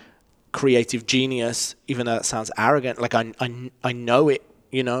my creative genius, even though that sounds arrogant. Like I know it,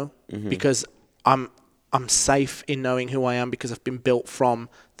 you know, because I'm safe in knowing who I am, because I've been built from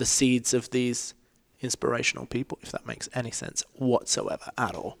the seeds of these inspirational people, if that makes any sense whatsoever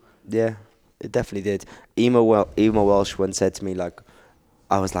at all. Yeah, it definitely did. Ema Welsh once said to me, like,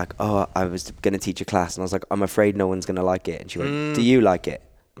 I was like, oh, I was going to teach a class, and I was like, I'm afraid no one's going to like it. And she went, do you like it?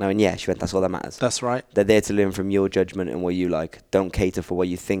 And I went, yeah. She went, that's all that matters. That's right. They're there to learn from your judgment and what you like. Don't cater for what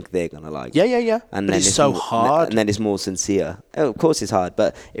you think they're going to like. Yeah. And but then it's so hard. And then it's more sincere. Oh, of course it's hard,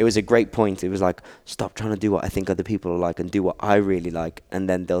 but it was a great point. It was like, stop trying to do what I think other people are like and do what I really like. And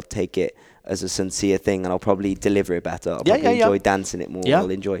then they'll take it as a sincere thing, and I'll probably deliver it better. I'll probably enjoy dancing it more. I'll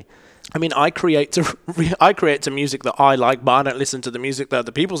enjoy. I mean, I create to music that I like, but I don't listen to the music that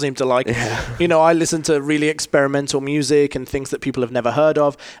other people seem to like. Yeah. You know, I listen to really experimental music and things that people have never heard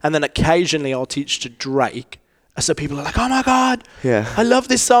of. And then occasionally I'll teach to Drake. So people are like, oh my God, I love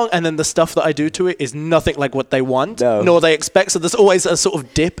this song. And then the stuff that I do to it is nothing like what they want, nor they expect. So there's always a sort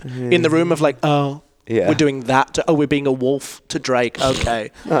of dip in the room of like, we're doing that. We're being a wolf to Drake.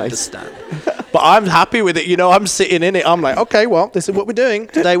 Okay, I understand. But I'm happy with it. You know, I'm sitting in it. I'm like, okay, well, this is what we're doing.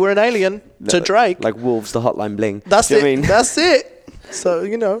 Today we're an alien to Drake. Like Wolves, the Hotline Bling. That's it. I mean? That's it. So,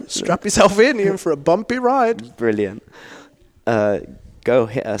 you know, strap yourself in. You're in for a bumpy ride. Brilliant. Go,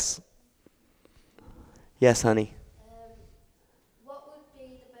 hit us. Yes, honey. What would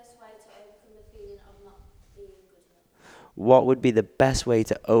be the best way to overcome the feeling of not being good enough? What would be the best way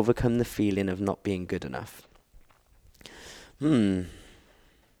to overcome the feeling of not being good enough?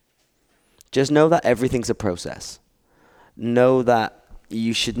 Just know that everything's a process. Know that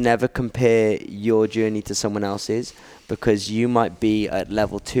you should never compare your journey to someone else's, because you might be at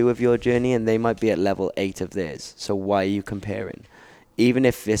level 2 of your journey and they might be at level 8 of theirs. So why are you comparing? Even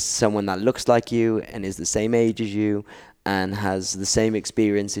if it's someone that looks like you and is the same age as you and has the same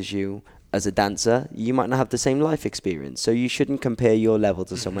experience as you as a dancer, you might not have the same life experience. So you shouldn't compare your level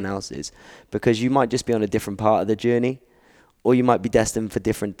to someone else's, because you might just be on a different part of the journey, or you might be destined for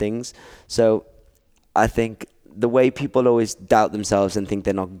different things. So I think the way people always doubt themselves and think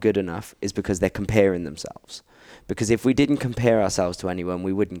they're not good enough is because they're comparing themselves. Because if we didn't compare ourselves to anyone,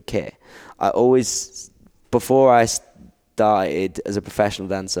 we wouldn't care. Before I started as a professional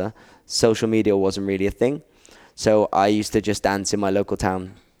dancer, social media wasn't really a thing. So I used to just dance in my local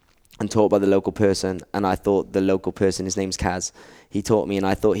town and taught by the local person, and I thought the local person, his name's Kaz, he taught me, and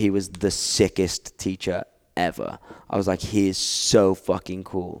I thought he was the sickest teacher ever. I was like, he is so fucking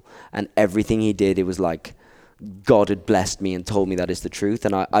cool. And everything he did, it was like God had blessed me and told me that is the truth,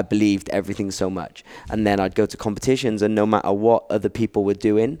 and I believed everything so much. And then I'd go to competitions, and no matter what other people were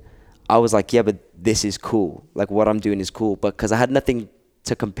doing, I was like, yeah, but this is cool. Like, what I'm doing is cool, but because I had nothing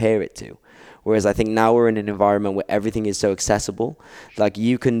to compare it to. Whereas I think now we're in an environment where everything is so accessible. Like,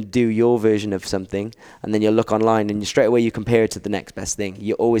 you can do your version of something, and then you look online, and you straight away you compare it to the next best thing.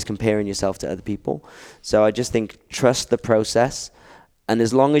 You're always comparing yourself to other people. So I just think trust the process, and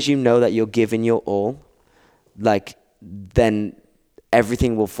as long as you know that you're giving your all, like, then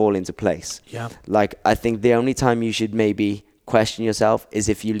everything will fall into place. Yeah. Like, I think the only time you should maybe question yourself is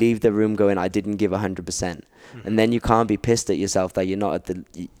if you leave the room going, I didn't give 100%. And then you can't be pissed at yourself that you're not at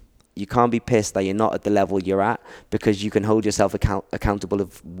the... You can't be pissed that you're not at the level you're at, because you can hold yourself accountable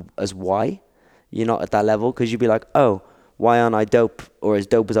as why you're not at that level. Because you'd be like, oh, why aren't I dope or as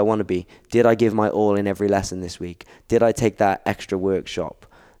dope as I want to be? Did I give my all in every lesson this week? Did I take that extra workshop?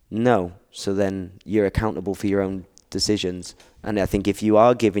 No. So then you're accountable for your own decisions. And I think if you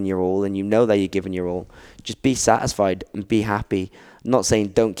are giving your all and you know that you're giving your all, just be satisfied and be happy. I'm not saying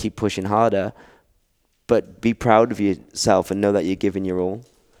don't keep pushing harder, but be proud of yourself and know that you're giving your all.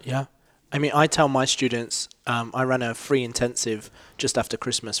 Yeah. I mean, I tell my students, I ran a free intensive just after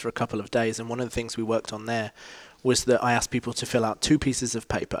Christmas for a couple of days, and one of the things we worked on there was that I asked people to fill out 2 pieces of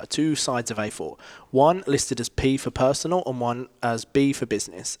paper, 2 sides of A4. One listed as P for personal and one as B for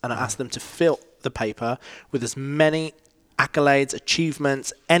business. And I asked them to fill the paper with as many accolades,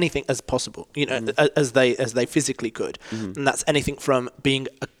 achievements, anything as possible, as they physically could. And that's anything from being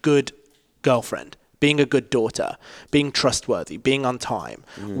a good girlfriend, being a good daughter, being trustworthy, being on time,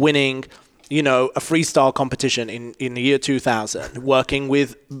 winning, a freestyle competition in the year 2000, working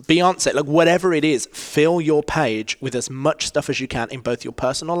with Beyonce, like whatever it is, fill your page with as much stuff as you can in both your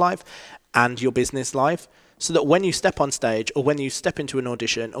personal life and your business life, so that when you step on stage or when you step into an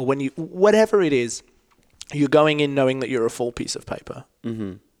audition or whatever it is, you're going in knowing that you're a full piece of paper.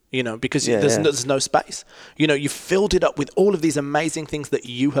 Because there's no space. You filled it up with all of these amazing things that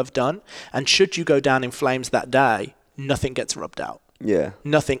you have done. And should you go down in flames that day, nothing gets rubbed out. Yeah.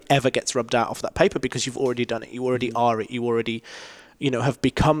 Nothing ever gets rubbed out off that paper because you've already done it. You already are it. You already, have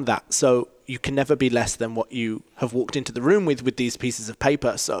become that. So you can never be less than what you have walked into the room with these pieces of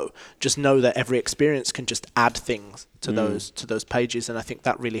paper. So just know that every experience can just add things to those pages. And I think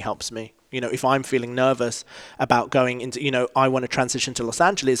that really helps me. If I'm feeling nervous about going into, I want to transition to Los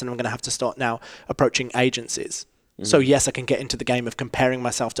Angeles and I'm going to have to start now approaching agencies. So yes, I can get into the game of comparing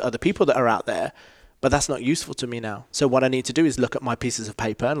myself to other people that are out there, but that's not useful to me now. So what I need to do is look at my pieces of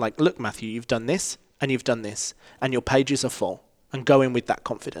paper and like, look, Matthew, you've done this and you've done this and your pages are full, and go in with that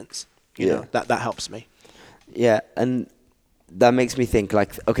confidence. You know, that helps me. Yeah. And that makes me think,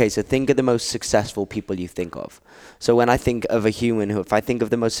 like, okay, so think of the most successful people you think of. So when I think of a human, if I think of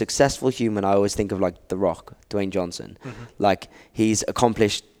the most successful human, I always think of like The Rock, Dwayne Johnson. Like, he's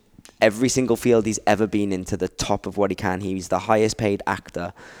accomplished every single field he's ever been in to the top of what he can. He's the highest paid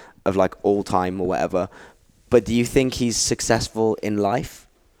actor of like all time or whatever. But do you think he's successful in life?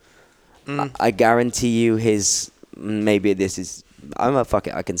 I guarantee you fuck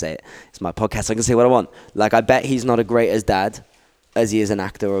it, I can say it. It's my podcast, I can say what I want. Like, I bet he's not as great as dad as he is an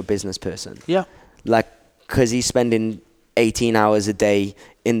actor or a business person. Yeah. Like, because he's spending 18 hours a day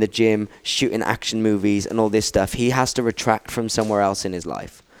in the gym, shooting action movies and all this stuff. He has to retract from somewhere else in his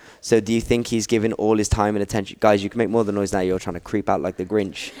life. So do you think he's giving all his time and attention? Guys, you can make more than noise now. You're trying to creep out like the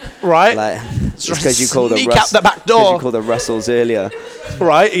Grinch. Right. Like, just because you called out the back door. You called the Russells earlier.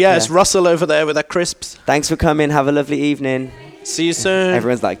 Right, yeah, it's Russell over there with their crisps. Thanks for coming. Have a lovely evening. See you soon.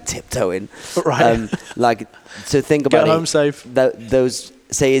 Everyone's like tiptoeing. Right. So think about it. Get home safe.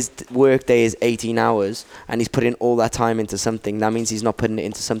 Say his work day is 18 hours and he's putting all that time into something. That means he's not putting it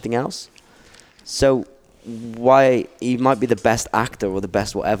into something else. So why he might be the best actor or the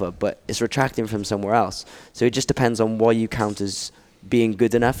best whatever, but it's retracting from somewhere else. So it just depends on what you count as being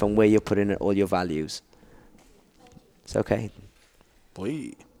good enough and where you're putting in all your values. It's okay.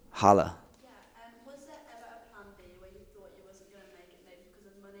 Boy. Holla. Was there ever a plan B where you thought you wasn't going to make it, maybe because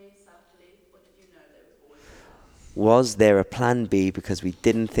of money, self-belief, or did you know there was always a plan? Was there a plan B because we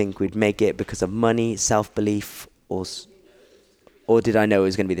didn't think we'd make it because of money, self-belief, or... or did I know it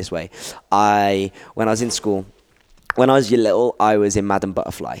was going to be this way? When I was in school, when I was little, I was in Madam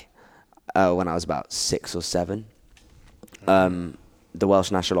Butterfly when I was about 6 or 7. The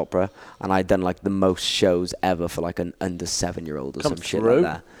Welsh National Opera, and I'd done like the most shows ever for like an under 7-year-old or some shit like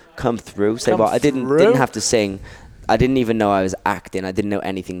that. Come through. Say what? I didn't have to sing. I didn't even know I was acting. I didn't know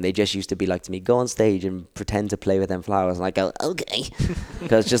anything. They just used to be like to me, go on stage and pretend to play with them flowers. And I go, okay.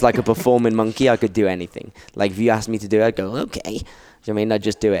 Because just like a performing monkey, I could do anything. Like if you asked me to do it, I'd go, okay. Do you know what I mean? I'd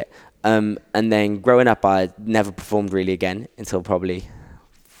just do it. And then growing up, I never performed really again until probably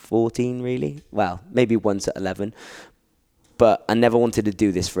 14 really. Well, maybe once at 11. But I never wanted to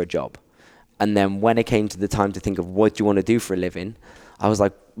do this for a job. And then when it came to the time to think of what do you want to do for a living, I was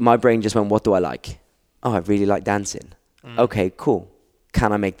like, my brain just went, what do I like? Oh, I really like dancing. Okay, cool.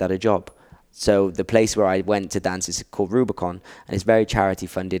 Can I make that a job? So the place where I went to dance is called Rubicon, and it's very charity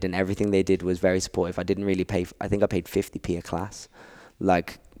funded, and everything they did was very supportive. I didn't really pay. I think I paid 50p a class.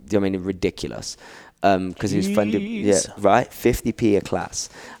 Like, do you know what I mean? Ridiculous. Because it was funded, yeah, right? 50p a class.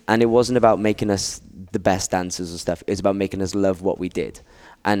 And it wasn't about making us the best dancers or stuff. It was about making us love what we did.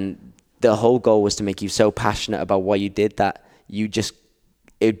 And the whole goal was to make you so passionate about what you did that you just,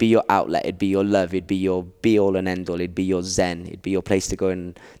 it'd be your outlet, it'd be your love, it'd be your be-all and end-all, it'd be your zen, it'd be your place to go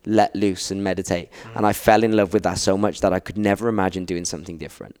and let loose and meditate. And I fell in love with that so much that I could never imagine doing something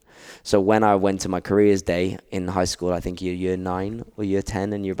different. So when I went to my careers day in high school, I think you're year 9 or year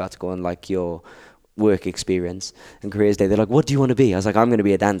 10, and you're about to go on like your work experience and careers day, they're like, what do you want to be? I was like, I'm going to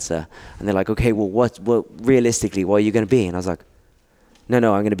be a dancer. And they're like, okay, well, what realistically, what are you going to be? And I was like, no,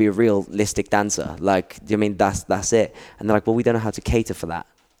 I'm going to be a realistic dancer. Like, do you mean that's it? And they're like, well, we don't know how to cater for that.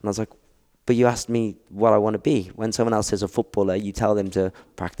 And I was like, but you asked me what I want to be. When someone else says a footballer, you tell them to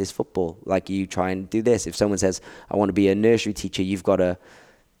practice football. Like, you try and do this. If someone says, I want to be a nursery teacher, you've got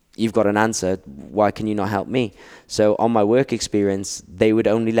an answer. Why can you not help me? So on my work experience, they would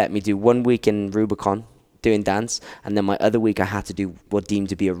only let me do 1 week in Rubicon doing dance, and then my other week I had to do what deemed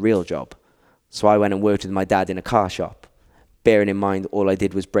to be a real job. So I went and worked with my dad in a car shop, bearing in mind all I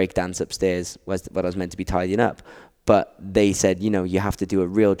did was break dance upstairs, what I was meant to be tidying up. But they said, you have to do a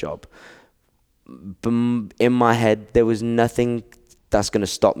real job. But in my head, there was nothing that's going to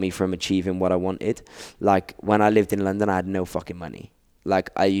stop me from achieving what I wanted. Like, when I lived in London, I had no fucking money.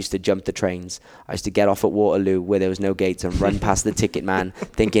 Like, I used to jump the trains. I used to get off at Waterloo where there was no gates and run past the ticket man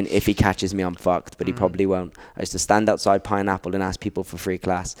thinking if he catches me, I'm fucked, but he probably won't. I used to stand outside Pineapple and ask people for free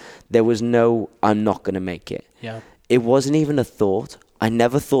class. There was no, I'm not going to make it. Yeah. It wasn't even a thought. I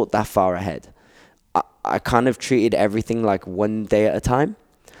never thought that far ahead. I kind of treated everything like one day at a time.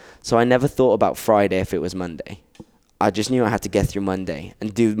 So I never thought about Friday if it was Monday. I just knew I had to get through Monday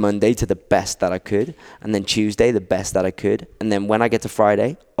and do Monday to the best that I could, and then Tuesday the best that I could, and then when I get to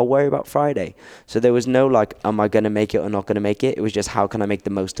Friday, I'll worry about Friday. So there was no like, am I going to make it or not going to make it? It was just, how can I make the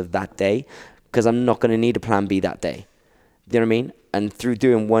most of that day? Because I'm not going to need a plan B that day. Do you know what I mean? And through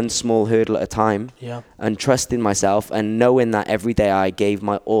doing one small hurdle at a time, and trusting myself and knowing that every day I gave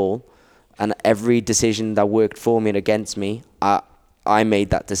my all, and every decision that worked for me and against me, I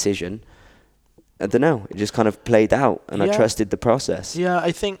made that decision. I don't know. It just kind of played out, and I trusted the process. Yeah,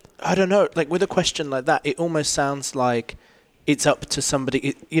 I don't know. Like, with a question like that, it almost sounds like it's up to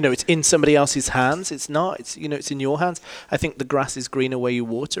somebody. It's in somebody else's hands. It's not. It's it's in your hands. I think the grass is greener where you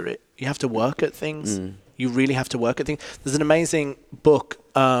water it. You have to work at things. You really have to work at things. There's an amazing book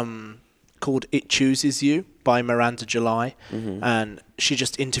called "It Chooses You" by Miranda July, and she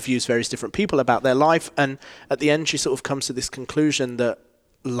just interviews various different people about their life, and at the end, she sort of comes to this conclusion that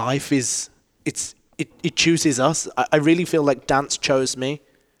life is. It chooses us. I really feel like dance chose me.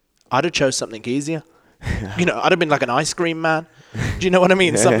 I'd have chose something easier. I'd have been like an ice cream man. Do you know what I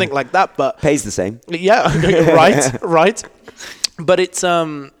mean? Something like that, but pays the same. Yeah, right. But it's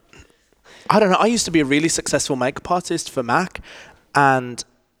I don't know. I used to be a really successful makeup artist for Mac, and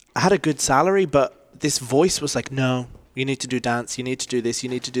I had a good salary, but this voice was like, no, you need to do dance, you need to do this, you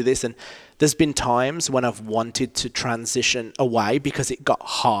need to do this. And there's been times when I've wanted to transition away because it got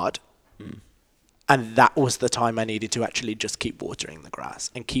hard. And that was the time I needed to actually just keep watering the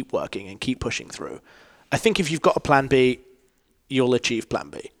grass and keep working and keep pushing through. I think if you've got a plan B, you'll achieve plan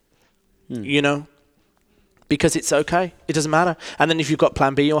B. Because it's okay. It doesn't matter. And then if you've got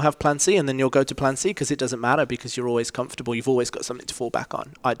plan B, you'll have plan C, and then you'll go to plan C because it doesn't matter because you're always comfortable. You've always got something to fall back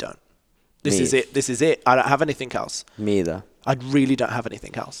on. I don't. This is it. I don't have anything else. Me either. I really don't have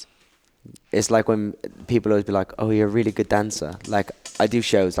anything else. It's like when people always be like, oh, you're a really good dancer. Like, I do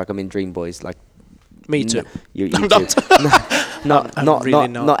shows, like I'm in Dream Boys, like, me too. You too.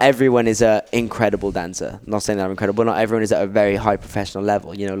 Not everyone is an incredible dancer. Not saying that I'm incredible. Not everyone is at a very high professional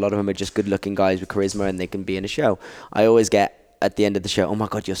level. A lot of them are just good-looking guys with charisma, and they can be in a show. I always get at the end of the show, oh my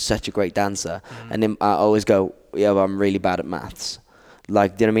God, you're such a great dancer. And then I always go, yeah, but I'm really bad at maths.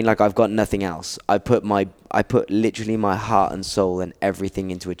 Like, do you know what I mean? Like, I've got nothing else. I put literally my heart and soul and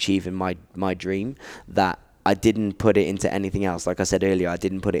everything into achieving my dream, that I didn't put it into anything else. Like I said earlier, I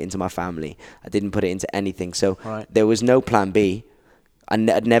didn't put it into my family. I didn't put it into anything. So there was no plan B.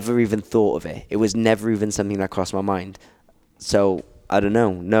 I'd never even thought of it. It was never even something that crossed my mind. So I don't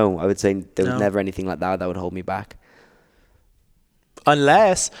know. No, I would say there was never anything like that would hold me back.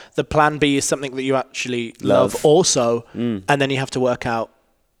 Unless the plan B is something that you actually love also, and then you have to work out,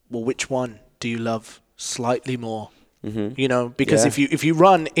 well, which one do you love slightly more? You know, because if you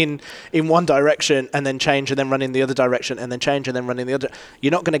run in one direction and then change and then run in the other direction and then change and then run in the other,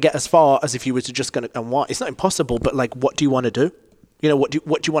 you're not going to get as far as if you were to just it's not impossible, but like, what do you want to do? You know, what do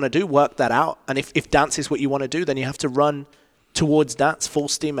you want to do? Work that out. And if dance is what you want to do, then you have to run towards dance, full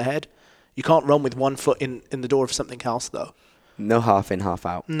steam ahead. You can't run with one foot in the door of something else, though. No half in, half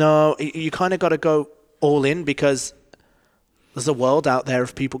out. No, you kind of got to go all in, because there's a world out there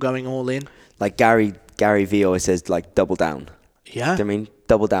of people going all in. Like Gary V always says, like, double down. Yeah. Do you know what I mean?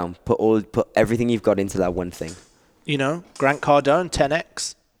 Double down. Put everything you've got into that one thing. You know, Grant Cardone,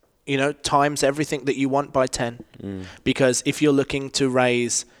 10x. You know, times everything that you want by 10. Because if you're looking to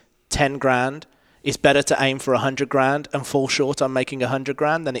raise 10 grand, it's better to aim for 100 grand and fall short on making 100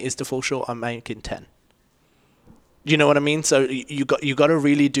 grand than it is to fall short on making 10. You know what I mean? So you got to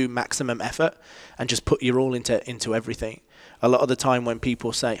really do maximum effort and just put your all into everything. A lot of the time when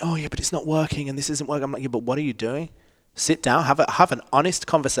people say, "Oh yeah, but it's not working and this isn't working," I'm like, "Yeah, but what are you doing? Sit down, have an honest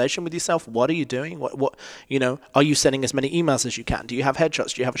conversation with yourself. What are you doing? What you know? Are you sending as many emails as you can? Do you have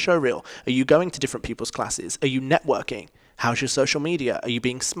headshots? Do you have a show reel? Are you going to different people's classes? Are you networking? How's your social media? Are you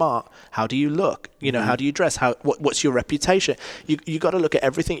being smart? How do you look? You know, how do you dress? What's your reputation? You got to look at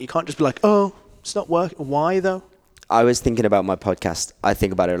everything. You can't just be like, "Oh, it's not working." Why though? I was thinking about my podcast. I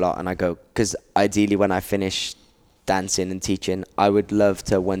think about it a lot, and I go, because ideally when I finish dancing and teaching, I would love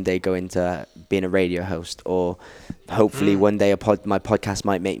to one day go into being a radio host, or hopefully one day my podcast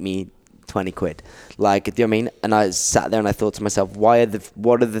might make me 20 quid. Like, do you know what I mean? And I sat there and I thought to myself, what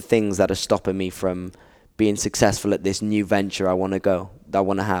are the things that are stopping me from being successful at this new venture I want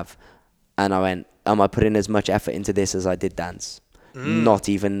to have? And I went, am I putting as much effort into this as I did dance? Not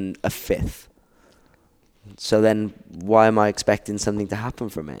even a fifth. So then why am I expecting something to happen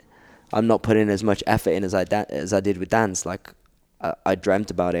from it? I'm not putting as much effort in as I did with dance. Like, I dreamt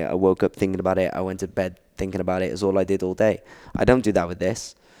about it. I woke up thinking about it. I went to bed thinking about it. It's all I did all day. I don't do that with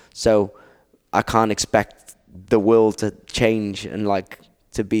this. So I can't expect the world to change and like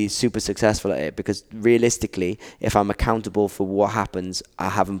to be super successful at it, because realistically, if I'm accountable for what happens, I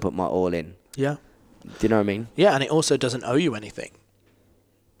haven't put my all in. Yeah. Do you know what I mean? Yeah, and it also doesn't owe you anything.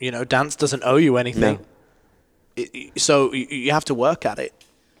 You know, dance doesn't owe you anything. No. So you have to work at it,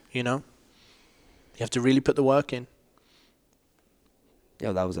 you know? You have to really put the work in.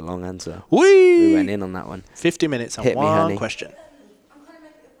 Yo, that was a long answer. Whee! We went in on that one. 50 minutes on Hit me, one honey. question. I'm kind of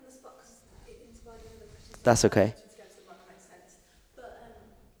making it up on the spot because it inspired another question. That's okay. It might make sense. But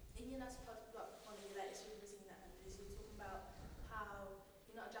in your last podcast, on your latest with Rosina and Andrews, you were talking about how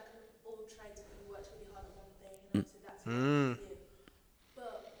you're not a jack of all trades, but you worked really hard at one thing, and obviously that's what you do.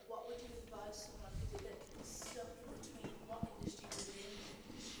 But what would you advise someone who is stuck in between what industry to be in and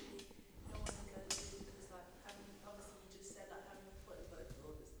industry you want to go to? Because like obviously you just said like having a foot in both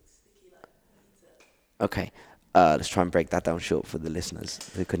doors is sticky, like you need to. Okay. Let's try and break that down short for the listeners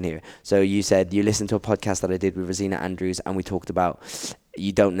who couldn't hear it. So you said you listened to a podcast that I did with Rosina Andrews, and we talked about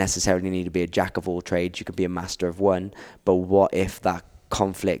you don't necessarily need to be a jack of all trades. You could be a master of one. But what if that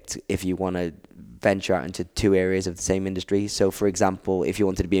conflict, if you want to venture out into two areas of the same industry? So, for example, if you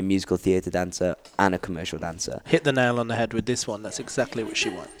wanted to be a musical theatre dancer and a commercial dancer. Hit the nail on the head with this one. That's exactly what she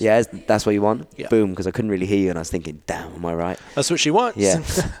wants. Yeah, that's what you want? Yeah. Boom, because I couldn't really hear you, and I was thinking, damn, am I right? That's what she wants.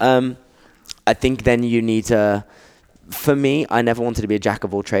 Yeah. I think then you need to, for me, I never wanted to be a jack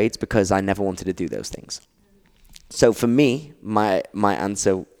of all trades because I never wanted to do those things. So for me, my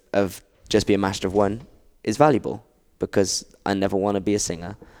answer of just be a master of one is valuable, because I never want to be a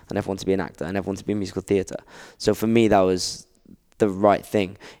singer. I never want to be an actor. I never want to be in musical theatre. So for me, that was the right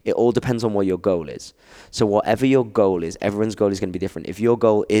thing. It all depends on what your goal is. So whatever your goal is, everyone's goal is going to be different. If your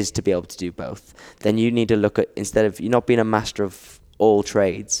goal is to be able to do both, then you need to look at, instead of, you're not being a master of all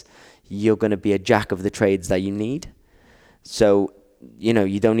trades, you're going to be a jack of the trades that you need. So, you know,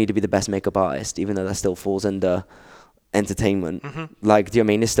 you don't need to be the best makeup artist, even though that still falls under entertainment. Like, do you know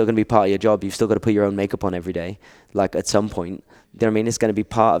what I mean? It's still going to be part of your job. You've still got to put your own makeup on every day, like at some point. Do you know what I mean? It's going to be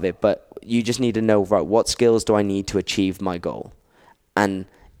part of it, but you just need to know, right, what skills do I need to achieve my goal? And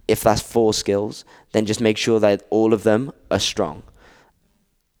if that's 4 skills, then just make sure that all of them are strong.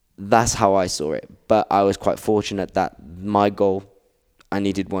 That's how I saw it. But I was quite fortunate that my goal, I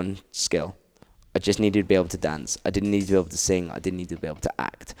needed 1 skill. I just needed to be able to dance. I didn't need to be able to sing. I didn't need to be able to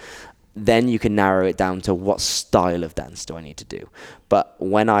act. Then you can narrow it down to what style of dance do I need to do. But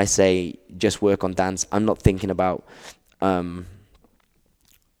when I say just work on dance, I'm not thinking about, do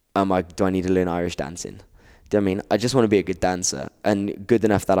I need to learn Irish dancing? Do you know what I mean? I just want to be a good dancer and good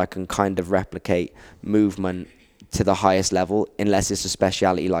enough that I can kind of replicate movement to the highest level, unless it's a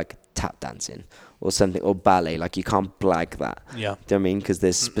speciality like tap dancing or something, or ballet. Like, you can't blag that. Yeah. Do you know what I mean? Because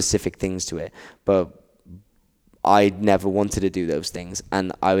there's specific things to it. But I never wanted to do those things.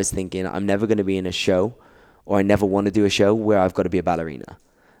 And I was thinking, I'm never going to be in a show, or I never want to do a show where I've got to be a ballerina.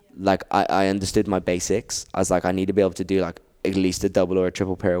 Like, I understood my basics. I was like, I need to be able to do like at least a double or a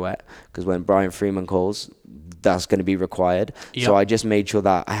triple pirouette, because when Brian Freeman calls, that's going to be required. Yep. So I just made sure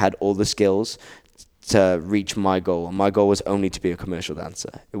that I had all the skills to reach my goal. My goal was only to be a commercial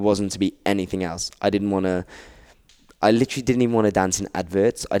dancer. It wasn't to be anything else. I literally didn't even want to dance in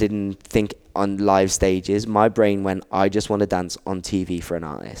adverts. I didn't think on live stages. My brain went, I just want to dance on TV for an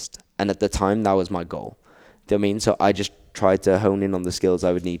artist. And at the time, that was my goal. Do you know what I mean? So I just tried to hone in on the skills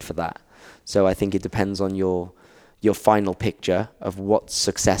I would need for that. So I think it depends on your final picture of what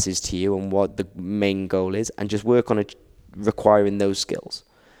success is to you and what the main goal is, and just work on it, requiring those skills.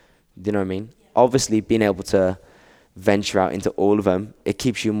 Do you know what I mean? Yeah. Obviously, being able to venture out into all of them, it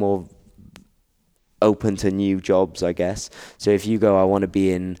keeps you more open to new jobs, I guess. So if you go, I want to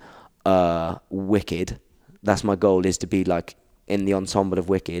be in Wicked, that's my goal, is to be like in the ensemble of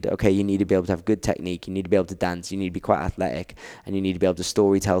Wicked. Okay, you need to be able to have good technique, you need to be able to dance, you need to be quite athletic, and you need to be able to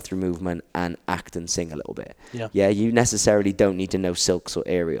storytell through movement and act and sing a little bit. Yeah, you necessarily don't need to know silks or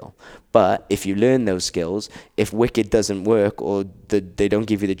aerial. But if you learn those skills, if Wicked doesn't work, or they don't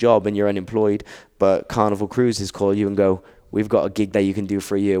give you the job and you're unemployed, but Carnival Cruises call you and go, we've got a gig that you can do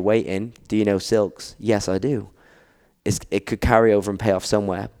for a year waiting, do you know silks? Yes, I do. It could carry over and pay off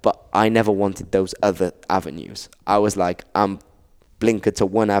somewhere, but I never wanted those other avenues. I was like, I'm blinkered to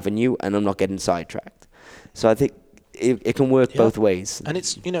one avenue and I'm not getting sidetracked. So I think it can work both ways. And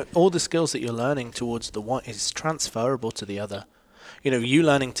it's, all the skills that you're learning towards the one is transferable to the other. You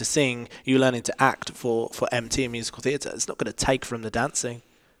learning to sing, you learning to act for MT and musical theatre, it's not going to take from the dancing.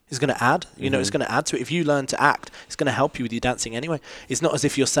 It's going to add, it's going to add to it. If you learn to act, it's going to help you with your dancing anyway. It's not as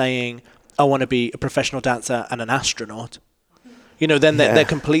if you're saying, I want to be a professional dancer and an astronaut. Then they're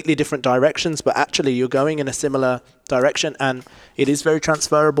completely different directions, but actually you're going in a similar direction, and it is very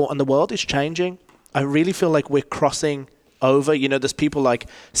transferable, and the world is changing. I really feel like we're crossing over. There's people like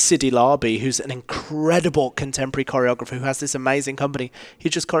Sidney Larby, who's an incredible contemporary choreographer who has this amazing company. He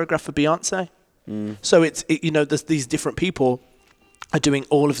just choreographed for Beyonce. So there's these different people are doing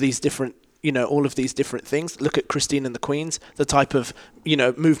all of these different things. Look at Christine and the Queens, the type of,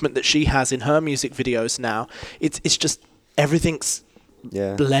 movement that she has in her music videos now. It's just everything's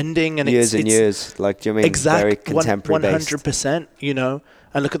blending, and years, like, do you mean? Exactly, very contemporary 100%,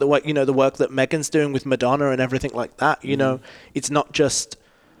 and look at the work that Megan's doing with Madonna and everything like that. It's not just,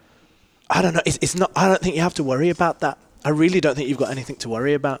 I don't know, it's not, I don't think you have to worry about that. I really don't think you've got anything to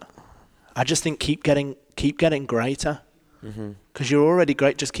worry about. I just think keep getting greater. Because you're already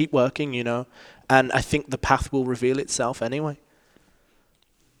great, just keep working, and I think the path will reveal itself anyway.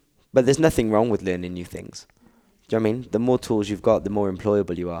 But there's nothing wrong with learning new things. Do you know what I mean? The more tools you've got, the more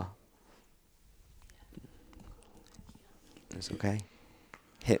employable you are. It's okay.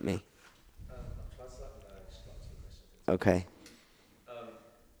 Hit me. Okay.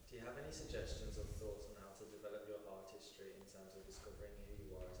 Do you have any suggestions or thoughts on how to develop your artistry in terms of discovering who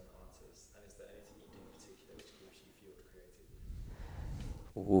you are as an artist? And is there anything you do in particular which keeps you fueled creatively?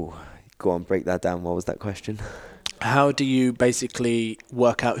 Ooh, go on, break that down. What was that question? How do you basically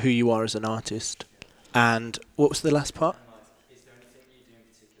work out who you are as an artist? And what was the last part? Is there anything you do in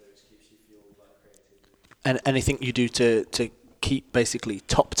particular which keeps you fueled creatively? And anything you do to keep basically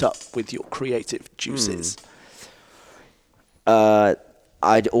topped up with your creative juices?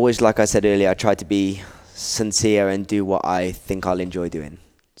 I'd always, like I said earlier, I try to be sincere and do what I think I'll enjoy doing.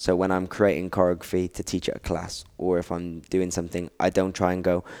 So when I'm creating choreography to teach at a class, or if I'm doing something, I don't try and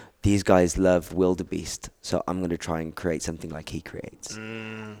go, these guys love Wildebeest, so I'm going to try and create something like he creates.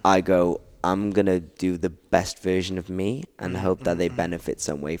 I go, I'm going to do the best version of me and hope that they benefit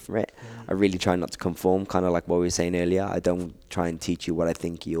some way from it. I really try not to conform, kind of like what we were saying earlier. I don't try and teach you what I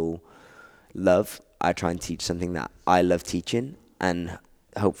think you'll love. I try and teach something that I love teaching, and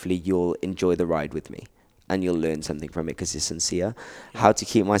hopefully you'll enjoy the ride with me and you'll learn something from it because it's sincere. How to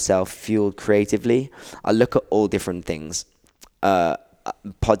keep myself fueled creatively? I look at all different things.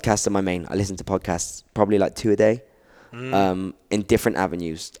 podcasts are my main. I listen to podcasts probably like 2 a day, in different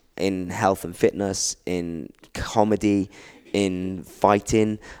avenues, in health and fitness, in comedy, in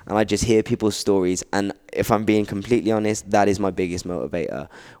fighting, and I just hear people's stories. And if I'm being completely honest, that is my biggest motivator.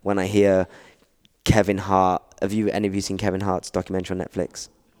 When I hear Kevin Hart, any of you seen Kevin Hart's documentary on Netflix?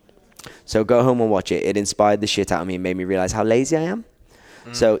 So go home and watch it. It inspired the shit out of me and made me realize how lazy I am.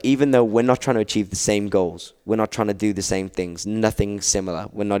 So even though we're not trying to achieve the same goals, we're not trying to do the same things, nothing similar,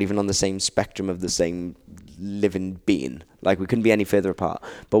 we're not even on the same spectrum of the same living being. Like, we couldn't be any further apart.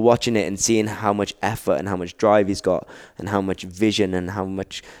 But watching it and seeing how much effort and how much drive he's got and how much vision and how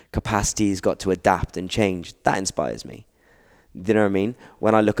much capacity he's got to adapt and change, that inspires me. Do you know what I mean?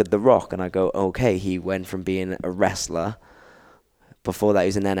 When I look at The Rock and I go, okay, he went from being a wrestler, before that he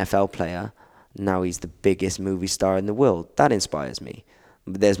was an NFL player, now he's the biggest movie star in the world. That inspires me.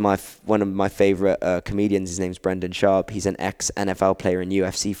 There's one of my favorite comedians. His name's Brendan Sharp. He's an ex-NFL player and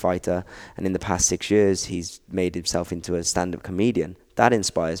UFC fighter, and in the past 6 years, he's made himself into a stand-up comedian. That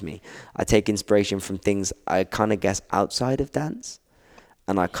inspires me. I take inspiration from things I kind of guess outside of dance,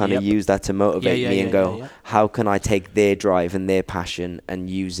 and I kind of use that to motivate me and go, how can I take their drive and their passion and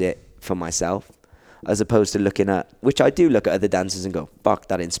use it for myself? As opposed to looking at, which I do look at other dancers and go, fuck,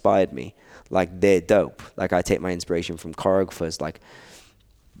 that inspired me. Like, they're dope. Like, I take my inspiration from choreographers, like,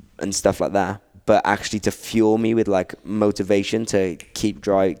 and stuff like that, but actually to fuel me with like motivation to keep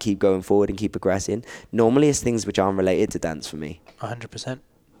going forward and keep progressing, normally it's things which aren't related to dance for me. 100%.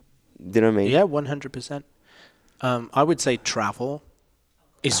 Do you know what I mean? Yeah, 100%. I would say travel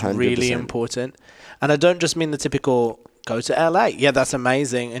is 100%. Really important, and I don't just mean the typical go to LA. Yeah, that's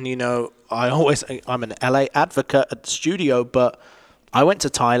amazing, and I'm an LA advocate at the studio, but I went to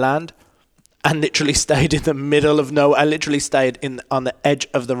Thailand and literally stayed in the middle of nowhere. I literally stayed on the edge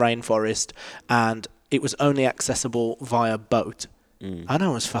of the rainforest, and it was only accessible via boat. And I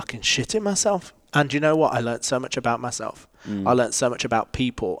was fucking shitting myself. And you know what? I learned so much about myself. I learned so much about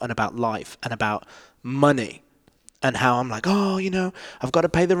people and about life and about money and how I'm like, I've got to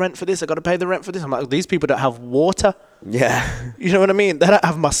pay the rent for this. I've got to pay the rent for this. I'm like, these people don't have water. Yeah. You know what I mean? They don't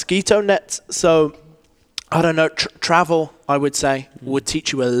have mosquito nets. So I don't know, travel, I would say, would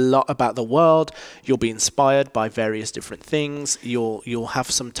teach you a lot about the world. You'll be inspired by various different things. You'll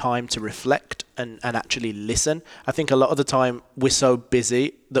have some time to reflect and actually listen. I think a lot of the time we're so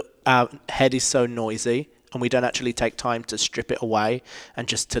busy that our head is so noisy and we don't actually take time to strip it away and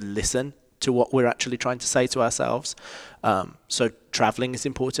just to listen to what we're actually trying to say to ourselves. So traveling is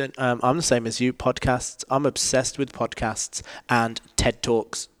important. I'm the same as you, podcasts. I'm obsessed with podcasts and TED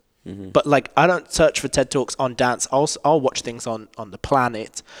Talks. But like, I don't search for TED Talks on dance. I'll watch things on the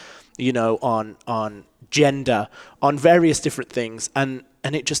planet, on gender, on various different things, and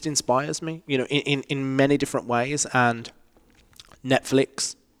it just inspires me, in many different ways. And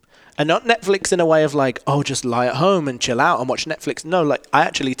Netflix, and not Netflix in a way of like, oh, just lie at home and chill out and watch Netflix. No, like, I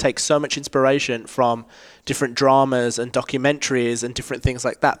actually take so much inspiration from different dramas and documentaries and different things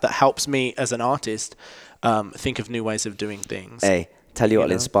like that helps me as an artist think of new ways of doing things. Hey. Tell you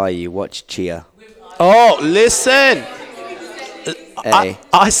what'll inspire you. Watch Chia. Oh, listen! Hey.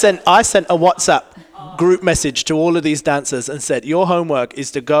 I sent a WhatsApp group message to all of these dancers and said, your homework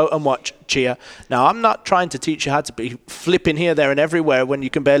is to go and watch Chia. Now, I'm not trying to teach you how to be flipping here, there, and everywhere when you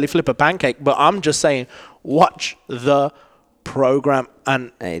can barely flip a pancake, but I'm just saying, watch the program.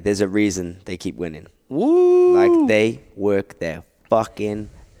 And hey, there's a reason they keep winning. Woo! Like, they work their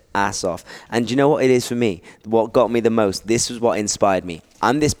fucking ass off. And do you know what it is for me? What got me the most? This was what inspired me.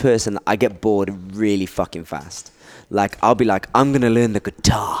 I'm this person, I get bored really fucking fast. Like, I'll be like, I'm going to learn the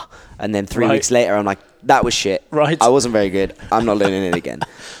guitar. And then 3 weeks later, I'm like, that was shit. Right. I wasn't very good. I'm not learning it again.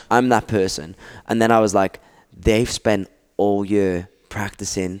 I'm that person. And then I was like, they've spent all year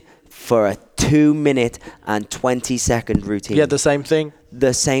practicing for a 2-minute and 20-second routine. Yeah, the same thing.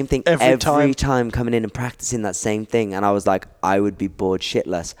 The same thing every time coming in and practicing that same thing. And I was like, I would be bored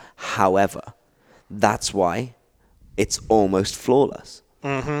shitless. However, that's why it's almost flawless. Do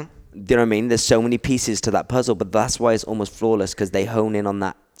you know what I mean? There's so many pieces to that puzzle, but that's why it's almost flawless, because they hone in on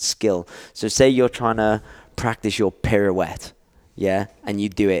that skill. So say you're trying to practice your pirouette, yeah, and you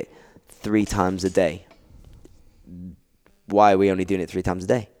do it 3 times a day. Why are we only doing it 3 times a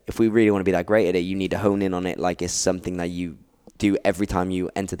day? If we really want to be that great at it, you need to hone in on it like it's something that you do every time you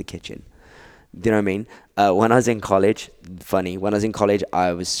enter the kitchen. Do you know what I mean? When I was in college,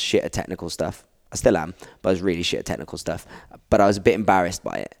 I was shit at technical stuff. I still am, but I was really shit at technical stuff. But I was a bit embarrassed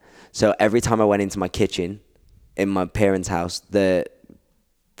by it. So every time I went into my kitchen in my parents' house, the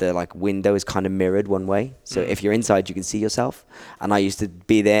the like window is kind of mirrored one way. So if you're inside, you can see yourself. And I used to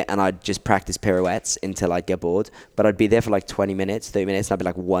be there and I'd just practice pirouettes until I'd get bored. But I'd be there for like 20 minutes, 30 minutes, and I'd be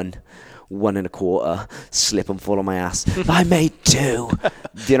like one and a quarter, slip and fall on my ass. I made 2.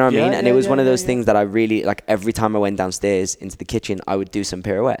 Do you know what I mean? And it was one of those things that I really, like, every time I went downstairs into the kitchen, I would do some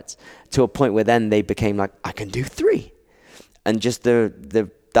pirouettes to a point where then they became like, I can do 3. And just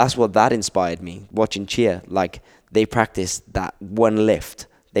that's what that inspired me, watching cheer. Like, they practiced that one lift.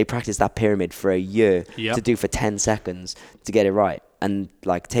 They practiced that pyramid for a year to do for 10 seconds to get it right. And,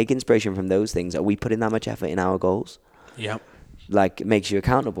 like, take inspiration from those things. Are we putting that much effort in our goals? Yep. Like, it makes you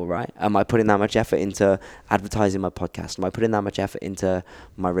accountable, right? Am I putting that much effort into advertising my podcast? Am I putting that much effort into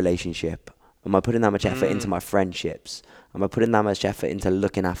my relationship? Am I putting that much effort into my friendships? Am I putting that much effort into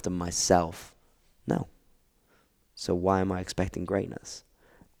looking after myself? No. So why am I expecting greatness?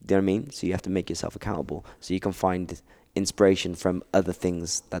 Do you know what I mean? So you have to make yourself accountable so you can find inspiration from other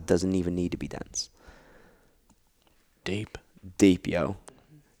things that doesn't even need to be dance. Deep, yo.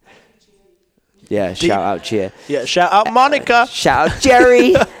 Yeah, shout out cheer. Yeah, shout out Monica. Shout out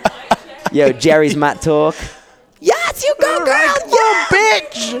Jerry. Yo, Jerry's Matt Talk. Yes, you go, girl. Go on,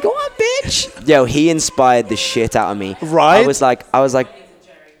 bitch. Go on, bitch. Yo, he inspired the shit out of me. Right. I was like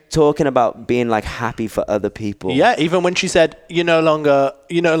talking about being like happy for other people. Yeah, even when she said you're no longer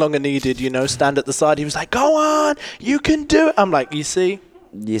needed, stand at the side, he was like, go on, you can do it. I'm like, you see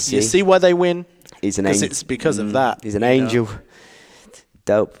why they win? He's an angel. It's because of that. He's an angel.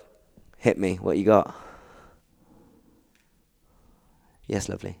 Dope. Hit me. What you got? Yes,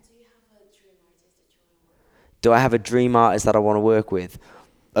 lovely. Do I have a dream artist that I want to work with?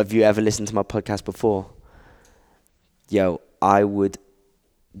 Have you ever listened to my podcast before? Yo, I was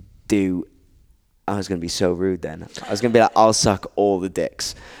going to be so rude then. I was going to be like, I'll suck all the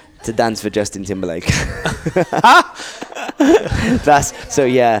dicks to dance for Justin Timberlake.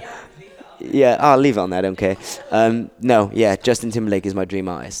 Yeah, I'll leave it on that, I don't care. Justin Timberlake is my dream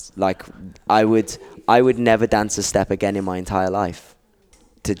artist. Like, I would never dance a step again in my entire life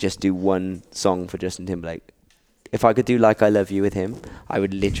to just do one song for Justin Timberlake. If I could do Like I Love You with him, I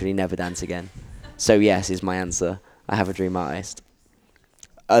would literally never dance again. So yes is my answer. I have a dream artist.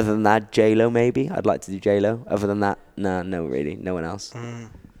 Other than that, J-Lo maybe. I'd like to do J-Lo. Other than that, no really. No one else.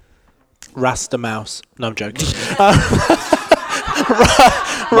 Rasta Mouse. No, I'm joking.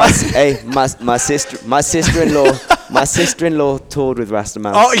 My sister-in-law toured with Rasta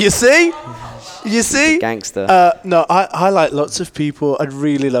Mouse. Oh, you see? Gangster. No, I like lots of people. I'd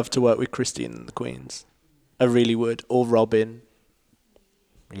really love to work with Christine and the Queens. I really would. Or Robin.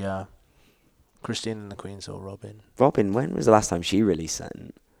 Yeah. Christine and the Queens or Robin. Robin, when was the last time she released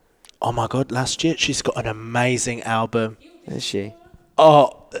something? Oh my God, last year. She's got an amazing album. Is she?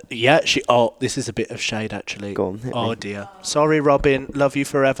 Oh, yeah. This is a bit of shade, actually. Go on, hit me. Dear. Sorry, Robin. Love you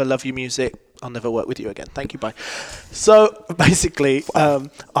forever. Love your music. I'll never work with you again. Thank you. Bye. So basically,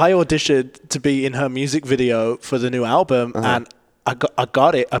 I auditioned to be in her music video for the new album, and I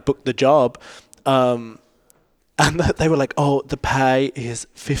got it. I booked the job, and they were like, "Oh, the pay is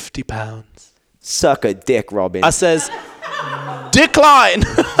 £50." Suck a dick, Robin. I says, decline.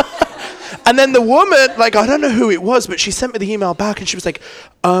 And then the woman, like, I don't know who it was, but she sent me the email back and she was like,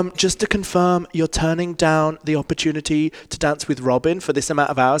 just to confirm, you're turning down the opportunity to dance with Robin for this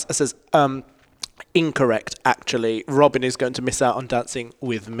amount of hours. I says, incorrect, actually. Robin is going to miss out on dancing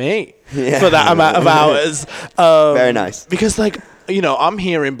with me for that amount of hours. Very nice. Because, like, I'm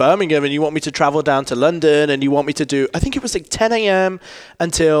here in Birmingham and you want me to travel down to London and you want me to do, I think it was like 10 a.m.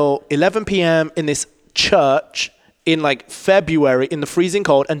 until 11 p.m. in this church in like February in the freezing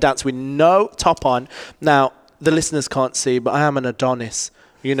cold and dance with no top on. Now, the listeners can't see, but I am an Adonis,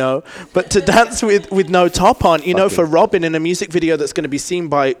 But to dance with no top on, for Robin in a music video that's going to be seen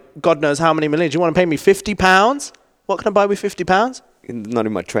by God knows how many millions. You want to pay me £50? What can I buy with £50? Not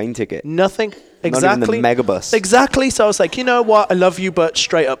even my train ticket. Nothing. Exactly. Not even the megabus. Exactly. So I was like, you know what? I love you, but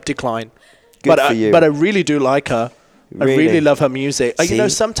straight up decline. Good for you. But I really do like her. Really? I really love her music.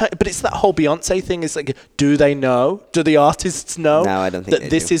 Sometimes, but it's that whole Beyonce thing. It's like, do they know? Do the artists know? No, I don't think that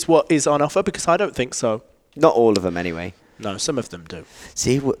this is what is on offer? Because I don't think so. Not all of them, anyway. No, some of them do.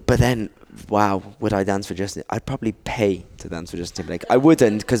 See, but then, wow, would I dance for Justin? I'd probably pay to dance for Justin Timberlake. I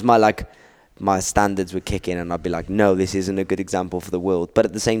wouldn't, because my standards would kick in, and I'd be like, no, this isn't a good example for the world. But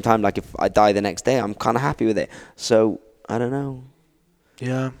at the same time, like, if I die the next day, I'm kind of happy with it. So I don't know.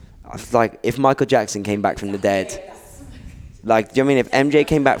 Yeah. Like, if Michael Jackson came back from the dead. Like, do you know what I mean? If MJ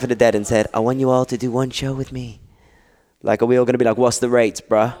came back from the dead and said, I want you all to do one show with me. Like, are we all going to be like, what's the rates,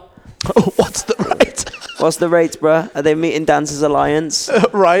 bruh? What's the rate? What's the rates, bruh? Are they meeting Dancers Alliance?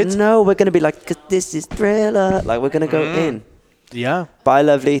 Right. No, we're going to be like, 'cause this is Thriller. Like, we're going to go in. Yeah. Bye,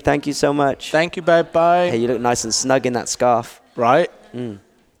 lovely. Thank you so much. Thank you, babe. Bye. Hey, you look nice and snug in that scarf. Right?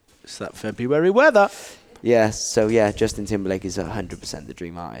 It's that February weather. Yeah, so yeah, Justin Timberlake is 100% the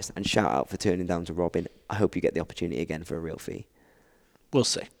dream artist. And shout out for turning down to Robin. I hope you get the opportunity again for a real fee. We'll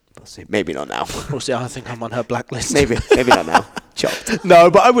see. We'll see. Maybe not now. We'll see. I think I'm on her blacklist. maybe not now. Chopped.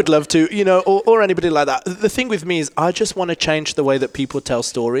 No, but I would love to, or anybody like that. The thing with me is I just want to change the way that people tell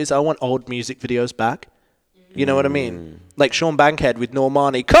stories. I want old music videos back. You know what I mean? Like Sean Bankhead with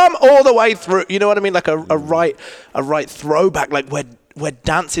Normani. Come all the way through. You know what I mean? Like a right throwback, like where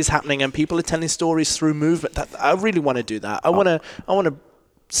dance is happening and people are telling stories through movement. I really want to do that. I want to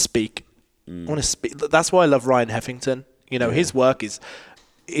speak. I want to speak. That's why I love Ryan Heffington. His work is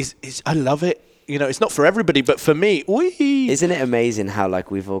I love it. It's not for everybody, but for me, Isn't it amazing how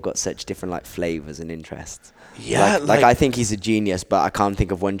we've all got such different flavors and interests? Yeah, like I think he's a genius, but I can't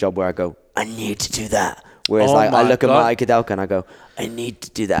think of one job where I go, I need to do that. Whereas Oh I my look God. at Marty Kudelka and I go, I need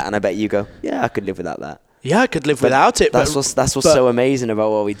to do that, and I bet you go, yeah, I could live without that. Yeah, I could live without it. That's what's so amazing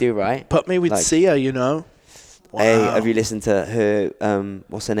about what we do, right? Put me with Sia, Wow. Hey, have you listened to her?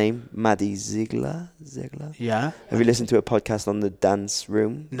 What's her name? Maddie Ziegler. Yeah. Have you listened to her podcast on the Dance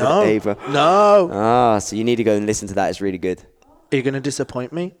Room? No. With Ava? No. So you need to go and listen to that. It's really good. Are you going to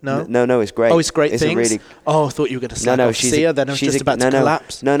disappoint me? No. No, it's great. Oh, it's great a things. really I thought you were going to slag off Sia. Then I was just about to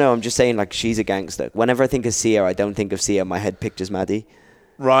collapse. No, I'm just saying she's a gangster. Whenever I think of Sia, I don't think of Sia. My head pictures Maddie.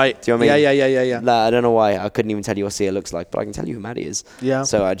 Right. Do you know what I mean? Yeah. I don't know why. I couldn't even tell you what Sia looks like, but I can tell you who Maddie is. Yeah.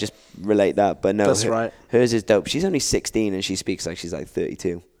 So I just relate that. But no, That's right. Hers is dope. She's only 16 and she speaks like she's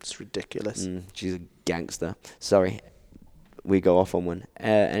 32. It's ridiculous. She's a gangster. Sorry, we go off on one.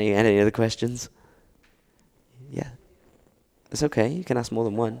 Any other questions? Yeah. It's okay. You can ask more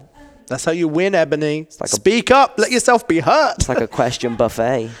than one. That's how you win, Ebony. like Speak up. Let yourself be heard. It's like a question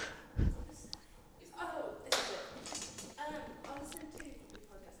buffet. I listened to your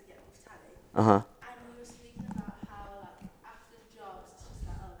podcast again with Tally, Uh-huh. and you were speaking about how, after jobs, it's just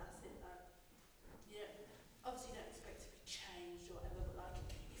that's it. Obviously you don't expect to be changed or whatever, but,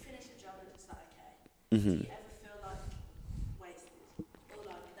 you finish a job and it's okay. Do you ever feel wasted? Or,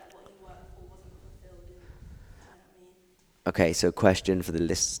 that what you worked for wasn't fulfilled? Do you know what I mean? Okay, so question for the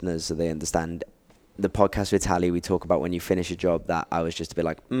listeners so they understand. The podcast with Tally, we talk about when you finish a job that I was just a bit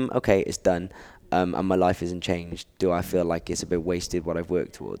okay, it's done, and my life isn't changed. Do I feel like it's a bit wasted what I've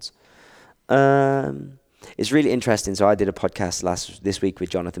worked towards? It's really interesting. So I did a podcast this week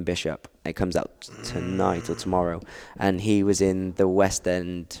with Jonathan Bishop. It comes out tonight or tomorrow, and he was in the West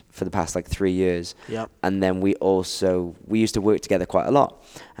End for the past 3 years. Yep. And then we used to work together quite a lot,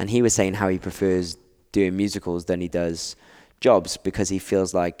 and he was saying how he prefers doing musicals than he does jobs because he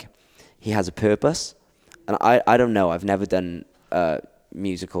feels like he has a purpose. And I don't know. I've never done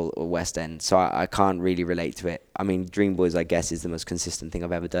musical or West End, so I can't really relate to it. I mean, Dream Boys, I guess, is the most consistent thing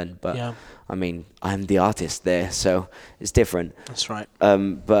I've ever done. But Yeah. I mean, I'm the artist there, so it's different. That's right.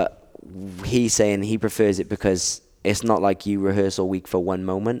 But he's saying he prefers it because it's not like you rehearse all week for one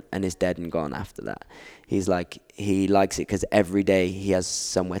moment and it's dead and gone after that. He's like, he likes it because every day he has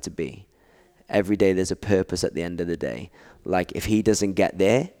somewhere to be. Every day there's a purpose at the end of the day. Like, if he doesn't get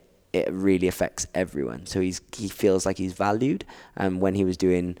there, it really affects everyone. So he feels like he's valued. And when he was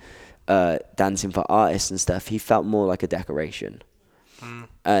doing dancing for artists and stuff, he felt more like a decoration.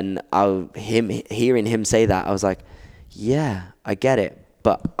 And hearing him say that, I was like, yeah, I get it.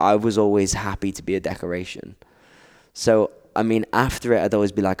 But I was always happy to be a decoration. So, I mean, after it, I'd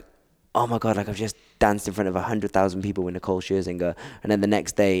always be like, oh my God, I've just danced in front of 100,000 people with Nicole Scherzinger. And then the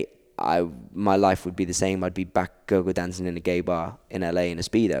next day, my life would be the same. I'd be back go-go dancing in a gay bar in LA in a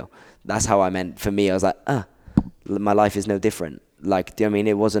Speedo. That's how I meant. For me, I was like, my life is no different. Do you know what I mean?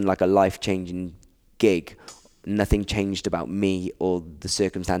 It wasn't like a life-changing gig. Nothing changed about me or the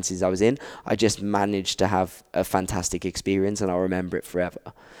circumstances I was in. I just managed to have a fantastic experience and I'll remember it forever.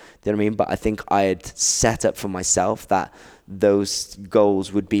 Do you know what I mean? But I think I had set up for myself that those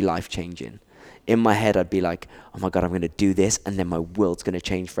goals would be life-changing. In my head, I'd be like, oh my God, I'm going to do this, and then my world's going to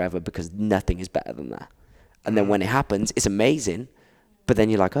change forever because nothing is better than that. And then when it happens, it's amazing, but then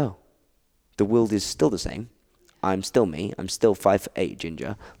you're like, oh, the world is still the same. I'm still me. I'm still 5'8"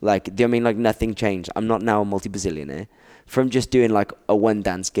 ginger. Do you know what I mean? Nothing changed. I'm not now a multi-bazillionaire. From just doing a one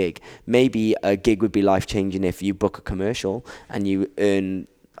dance gig, maybe a gig would be life-changing if you book a commercial and you earn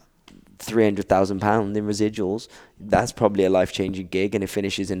 £300,000 in residuals. That's probably a life-changing gig and it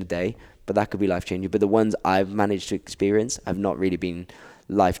finishes in a day. But that could be life-changing. But the ones I've managed to experience have not really been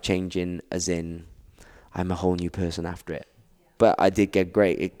life-changing as in I'm a whole new person after it. But I did get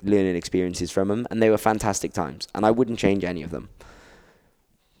great learning experiences from them, and they were fantastic times. And I wouldn't change any of them.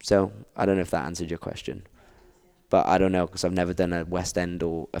 So I don't know if that answered your question. But I don't know, because I've never done a West End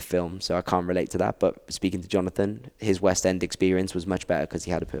or a film, so I can't relate to that. But speaking to Jonathan, his West End experience was much better because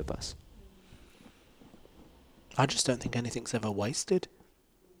he had a purpose. I just don't think anything's ever wasted.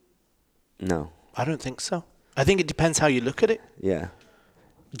 No. I don't think so. I think it depends how you look at it. Yeah.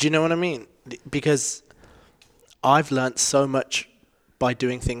 Do you know what I mean? Because I've learnt so much by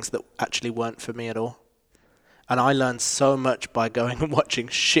doing things that actually weren't for me at all. And I learned so much by going and watching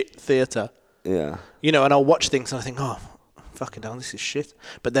shit theatre. Yeah. You know, and I'll watch things and I think, oh, fucking hell, this is shit.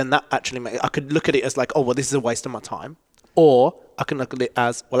 But then that actually I could look at it as like, oh, well, this is a waste of my time. Or I can look at it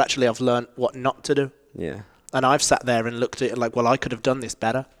as, well, actually, I've learned what not to do. Yeah. And I've sat there and looked at it like, well, I could have done this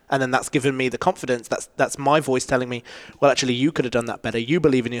better. And then that's given me the confidence. That's my voice telling me, well, actually, you could have done that better. You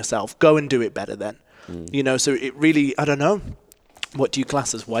believe in yourself. Go and do it better then. You know, so it really, I don't know. What do you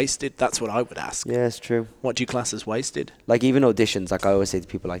class as wasted? That's what I would ask. Yeah, it's true. What do you class as wasted? Like, even auditions, like I always say to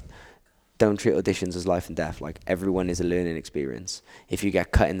people, like, don't treat auditions as life and death. Like, everyone is a learning experience. If you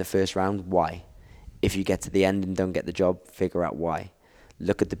get cut in the first round, why? If you get to the end and don't get the job, figure out why.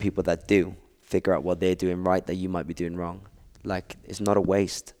 Look at the people that do. Figure out what they're doing right that you might be doing wrong. Like, it's not a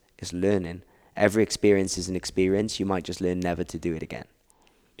waste. It's learning. Every experience is an experience. You might just learn never to do it again.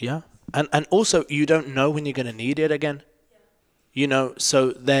 Yeah. And also, you don't know when you're going to need it again. You know,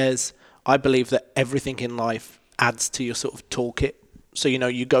 so I believe that everything in life adds to your sort of toolkit. So, you know,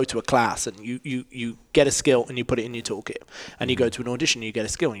 you go to a class and you get a skill and you put it in your toolkit. And you go to an audition, you get a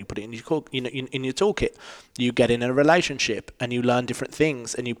skill and you put it in your, in your toolkit. You get in a relationship and you learn different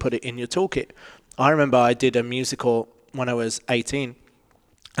things and you put it in your toolkit. I remember I did a musical when I was 18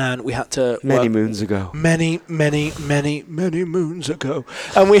 and we had to... Many moons ago. Many moons ago.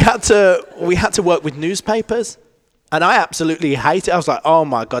 And we had to work with newspapers. And I absolutely hate it. I was like, oh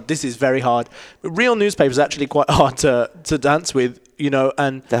my God, this is very hard. But real newspapers are actually quite hard to dance with, you know,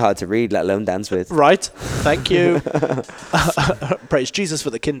 and... They're hard to read, let alone dance with. Right. Thank you. Praise Jesus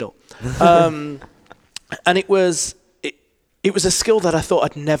for the Kindle. And it was a skill that I thought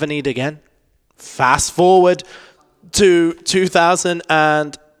I'd never need again. Fast forward to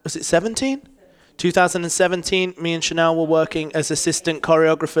 2017? 2017, me and Chanel were working as assistant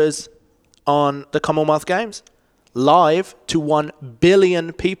choreographers on the Commonwealth Games. Live to 1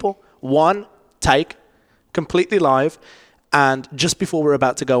 billion people, one take, completely live. And just before we're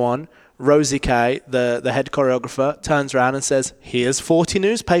about to go on, Rosie Kay, the head choreographer, turns around and says, here's 40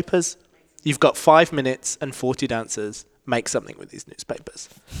 newspapers. You've got 5 minutes and 40 dancers. Make something with these newspapers.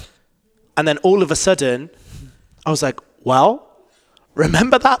 And then all of a sudden, I was like, well,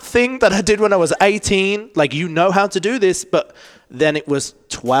 remember that thing that I did when I was 18? Like, you know how to do this, but then it was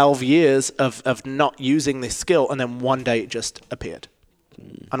 12 years of not using this skill, and then one day it just appeared.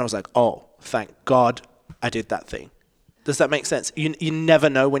 And I was like, oh, thank God I did that thing. Does that make sense? You never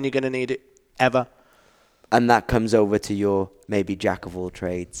know when you're going to need it, ever. And that comes over to your maybe jack of all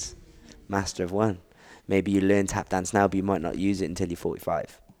trades, master of one. Maybe you learn tap dance now, but you might not use it until you're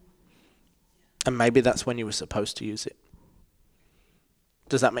 45. And maybe that's when you were supposed to use it.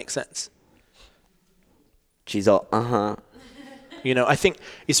 Does that make sense? She's all, uh-huh. You know, I think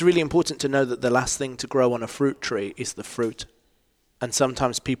it's really important to know that the last thing to grow on a fruit tree is the fruit. And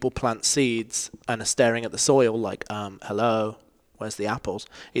sometimes people plant seeds and are staring at the soil like, hello, where's the apples?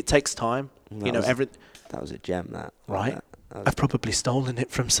 It takes time. That was a gem, that. Right? That I've probably stolen it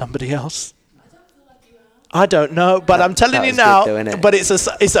from somebody else. I don't know, but I'm telling you was now, good though, innit? but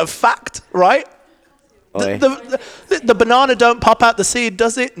it's a fact, right? The banana don't pop out the seed,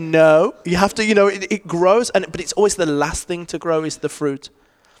 does it? No. You have to, it grows, but it's always the last thing to grow is the fruit.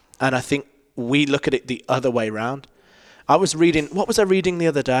 And I think we look at it the other way around. What was I reading the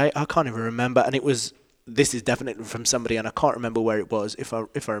other day? I can't even remember. And this is definitely from somebody, and I can't remember where it was. If I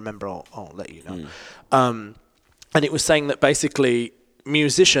remember, I'll let you know. And it was saying that basically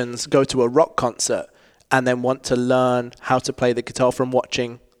musicians go to a rock concert and then want to learn how to play the guitar from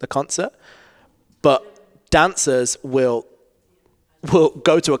watching the concert. But dancers will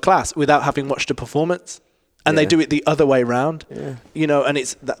go to a class without having watched a performance, and they do it the other way around. Yeah. And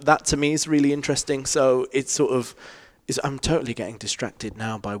it's that to me is really interesting. So it's sort of I'm totally getting distracted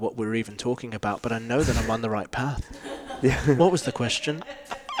now by what we're even talking about, but I know that I'm on the right path. What was the question?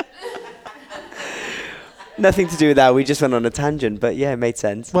 Nothing to do with that. We just went on a tangent, but yeah, it made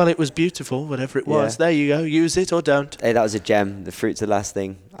sense. Well, it was beautiful, whatever it was. Yeah. There you go. Use it or don't. Hey, that was a gem. The fruit's the last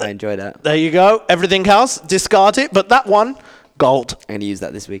thing. I enjoyed that. There you go. Everything else, discard it. But that one, gold. I'm going to use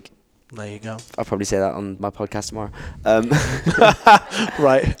that this week. There you go. I'll probably say that on my podcast tomorrow.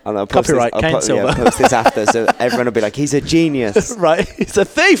 Right. And I'll Copyright, Kane Silver. I'll post this after, so everyone will be like, he's a genius. Right. He's a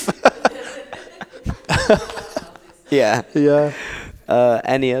thief. Yeah. Yeah.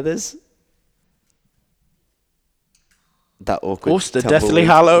 Any others? that awkward. What's the tumbleweed. Deathly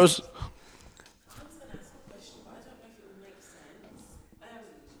Hallows? I was going to ask a question, but I don't know if it will make sense.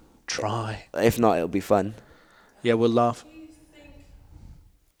 Try. If not, it'll be fun. Yeah, we'll laugh. Do you think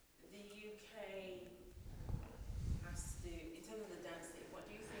the UK has to, in terms of the dance thing, what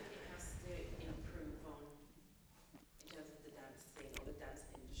do you think it has to improve on in terms of the dance thing or the dance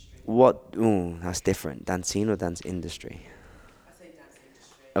industry? What? Ooh, that's different. Dance scene or dance industry? I say dance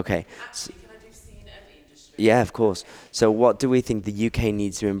industry. Okay. Actually, can I do scene and industry? Yeah, of course. So what do we think the UK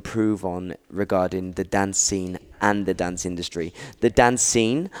needs to improve on regarding the dance scene and the dance industry? The dance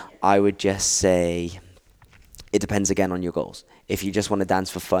scene, I would just say it depends again on your goals. If you just want to dance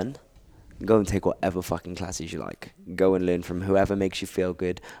for fun, go and take whatever fucking classes you like. Go and learn from whoever makes you feel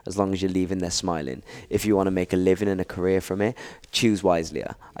good, as long as you're leaving there smiling. If you want to make a living and a career from it, choose wisely.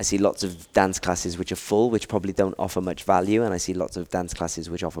 I see lots of dance classes which are full, which probably don't offer much value, and I see lots of dance classes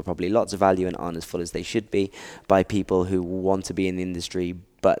which offer probably lots of value and aren't as full as they should be by people who want to be in the industry,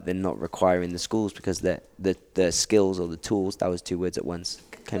 but they're not requiring the schools because the skills or the tools, that was two words at once,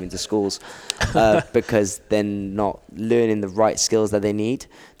 came into schools, because they're not learning the right skills that they need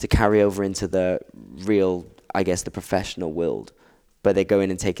to carry over into the real, I guess, the professional world. But they go in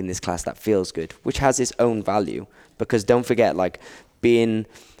and taking this class that feels good, which has its own value. Because don't forget, like, being,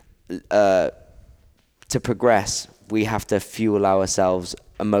 to progress, we have to fuel ourselves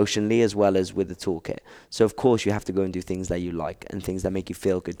emotionally as well as with the toolkit. So of course you have to go and do things that you like and things that make you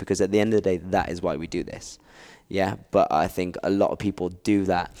feel good, because at the end of the day, that is why we do this. Yeah, but I think a lot of people do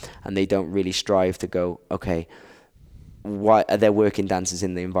that and they don't really strive to go, okay, why are there working dancers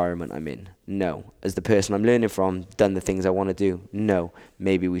in the environment I'm in? No. As the person I'm learning from, done the things I want to do? No.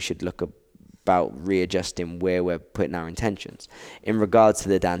 Maybe we should look about readjusting where we're putting our intentions. In regards to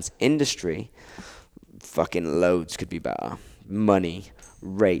the dance industry, fucking loads could be better. Money,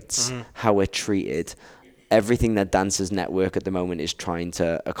 rates, how we're treated, everything that Dancers Network at the moment is trying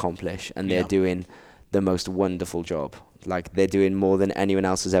to accomplish, and they're doing the most wonderful job. Like, they're doing more than anyone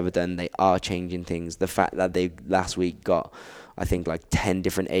else has ever done. They are changing things. The fact that they last week got, I think, like 10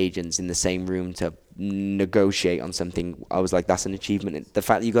 different agents in the same room to negotiate on something, I was like, that's an achievement. The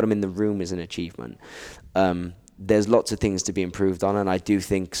fact that you got them in the room is an achievement. There's lots of things to be improved on, and I do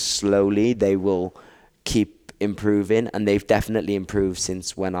think slowly they will keep improving, and they've definitely improved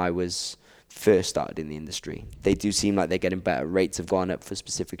since when I was first started in the industry. They do seem like they're getting better. Rates have gone up for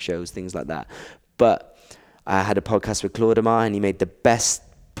specific shows, things like that. But I had a podcast with Claudemar, and he made the best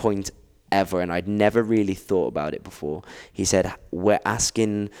point ever, and I'd never really thought about it before. He said, we're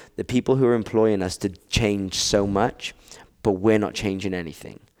asking the people who are employing us to change so much, but we're not changing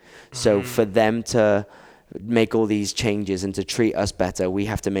anything. So for them to make all these changes and to treat us better, we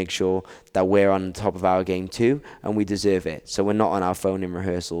have to make sure that we're on top of our game too, and we deserve it. So we're not on our phone in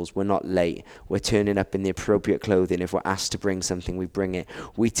rehearsals, we're not late, we're turning up in the appropriate clothing. If we're asked to bring something, we bring it.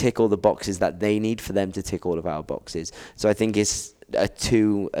 We tick all the boxes that they need for them to tick all of our boxes. So I think it's a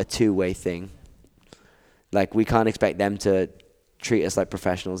two-way thing. Like, we can't expect them to treat us like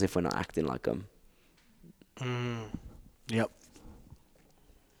professionals if we're not acting like them. Yep.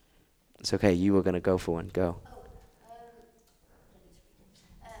 It's okay, you were going to go for one. Go.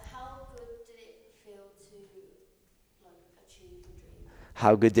 How good did it feel to achieve your dream?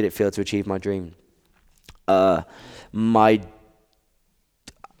 How good did it feel to achieve my dream?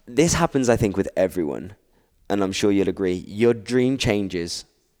 This happens, I think, with everyone, and I'm sure you'll agree. Your dream changes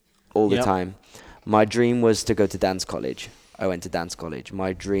all the time. My dream was to go to dance college. I went to dance college.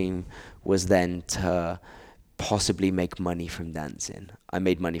 My dream was then to possibly make money from dancing. I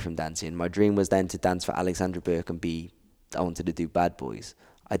made money from dancing. My dream was then to dance for Alexandra Burke and I wanted to do Bad Boys.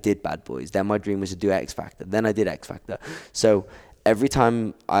 I did Bad Boys. Then my dream was to do X Factor. Then I did X Factor. So every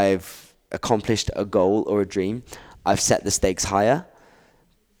time I've accomplished a goal or a dream, I've set the stakes higher.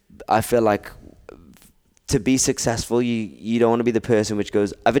 I feel like to be successful, you don't want to be the person which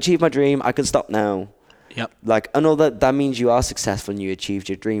goes, I've achieved my dream, I can stop now. Yep. Like, I know that means you are successful and you achieved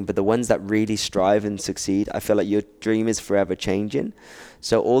your dream, but the ones that really strive and succeed, I feel like your dream is forever changing.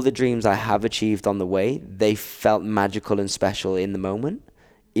 So all the dreams I have achieved on the way, they felt magical and special in the moment,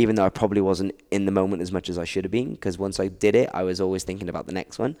 even though I probably wasn't in the moment as much as I should have been, because once I did it, I was always thinking about the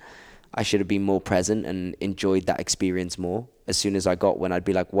next one. I should have been more present and enjoyed that experience more. As soon as I got one, I'd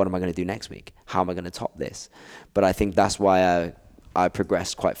be like, what am I going to do next week? How am I going to top this? But I think that's why I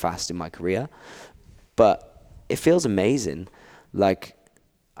progressed quite fast in my career. But it feels amazing. Like,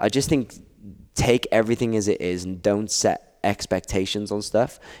 I just think take everything as it is and don't set expectations on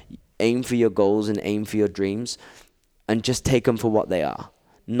stuff. Aim for your goals and aim for your dreams and just take them for what they are,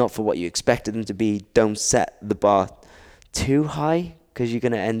 not for what you expected them to be. Don't set the bar too high because you're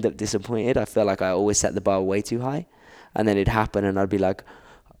going to end up disappointed. I feel like I always set the bar way too high. and then it'd happen, and I'd be like,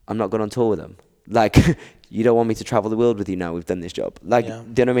 I'm not going on tour with them. Like, you don't want me to travel the world with you now we've done this job. Like, do you know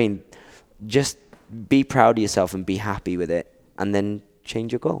what I mean? Just be proud of yourself and be happy with it, and then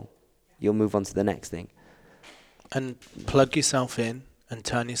change your goal. You'll move on to the next thing. And plug yourself in and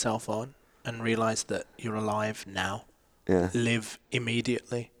turn yourself on and realize that you're alive now. Yeah. Live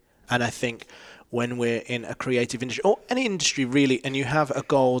immediately. And I think when we're in a creative industry, or any industry really, and you have a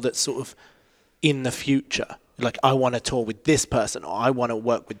goal that's sort of in the future, like I want to tour with this person, or I want to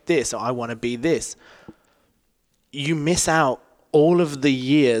work with this, or I want to be this, you miss out all of the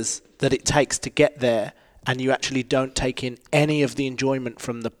years that it takes to get there, and you actually don't take in any of the enjoyment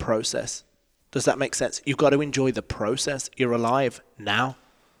from the process. Does that make sense? You've got to enjoy the process. You're alive now.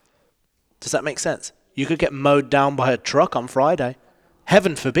 Does that make sense? You could get mowed down by a truck on Friday.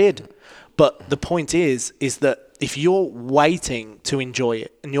 Heaven forbid. But the point is that if you're waiting to enjoy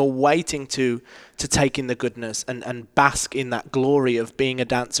it, and you're waiting to take in the goodness and bask in that glory of being a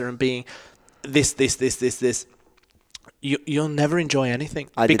dancer and being this, you'll never enjoy anything.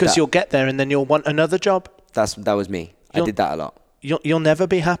 Because you'll get there and then you'll want another job. That was me. I did that a lot. You'll never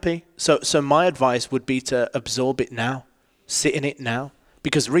be happy. So my advice would be to absorb it now. Sit in it now.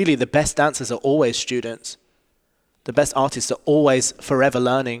 Because really the best dancers are always students. The best artists are always forever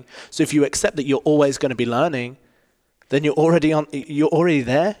learning. So if you accept that you're always going to be learning, then you're already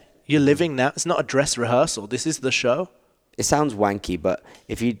there. You're living now. It's not a dress rehearsal. This is the show. It sounds wanky, but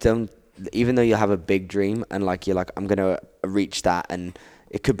if you don't, even though you have a big dream and like you're like, I'm going to reach that, and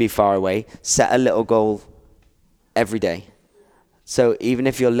it could be far away, set a little goal every day. So even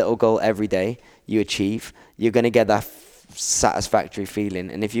if your little goal every day you achieve, you're going to get that satisfactory feeling.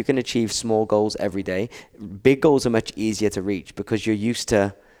 And if you can achieve small goals every day, big goals are much easier to reach because you're used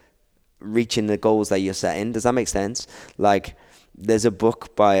to reaching the goals that you're setting. Does that make sense? Like, there's a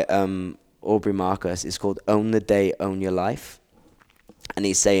book by Aubrey Marcus. It's called Own the Day, Own Your Life. And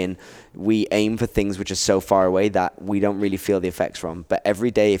he's saying we aim for things which are so far away that we don't really feel the effects from. But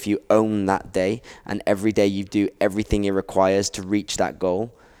every day, if you own that day, and every day you do everything it requires to reach that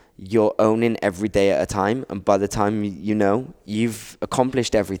goal, you're owning every day at a time. And by the time you know, you've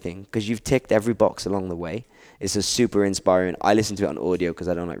accomplished everything because you've ticked every box along the way. It's a super inspiring. I listen to it on audio because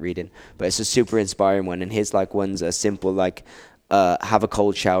I don't like reading. But it's a super inspiring one. And his like ones are simple, like have a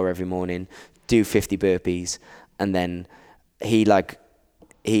cold shower every morning, do 50 burpees. And then he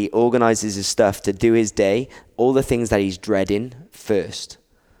organizes his stuff to do his day, all the things that he's dreading first.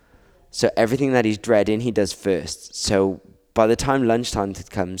 So everything that he's dreading, he does first. So by the time lunchtime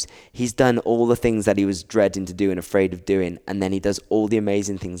comes, he's done all the things that he was dreading to do and afraid of doing. And then he does all the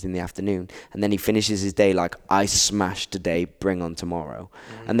amazing things in the afternoon. And then he finishes his day like, I smashed today, bring on tomorrow.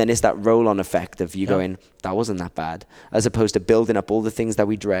 And then it's that roll-on effect of you going, that wasn't that bad. As opposed to building up all the things that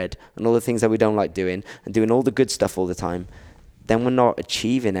we dread and all the things that we don't like doing and doing all the good stuff all the time. Then we're not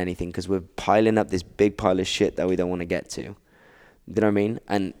achieving anything because we're piling up this big pile of shit that we don't want to get to. You know what I mean?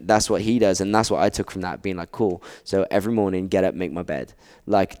 And that's what he does. And that's what I took from that, being like, cool. So every morning, get up, make my bed.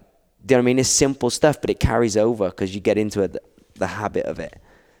 Like, do you know what I mean? It's simple stuff, but it carries over because you get into the habit of it.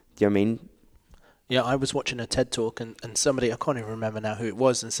 Do you know what I mean? Yeah, I was watching a TED Talk and somebody, I can't even remember now who it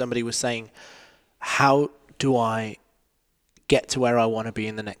was, and somebody was saying, how do I get to where I want to be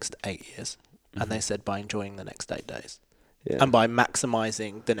in the next 8 years? Mm-hmm. And they said, by enjoying the next 8 days. Yeah. And by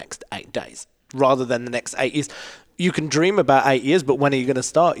maximizing the next 8 days rather than the next 8 years. You can dream about 8 years, but when are you going to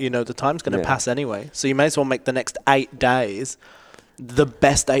start? You know, the time's going to pass anyway. So you may as well make the next 8 days the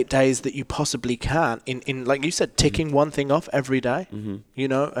best 8 days that you possibly can in like you said, ticking one thing off every day, you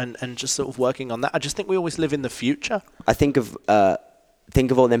know, and just sort of working on that. I just think we always live in the future. I think of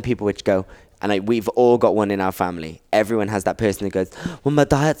all them people which go, and we've all got one in our family. Everyone has that person that goes, well, my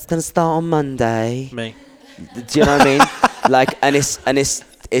diet's going to start on Monday. Me. Do you know what I mean? Like, and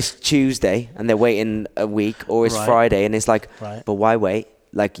it's Tuesday and they're waiting a week, or it's Friday and it's like, but why wait?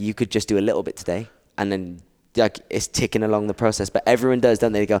 Like, you could just do a little bit today and then like it's ticking along the process. But everyone does,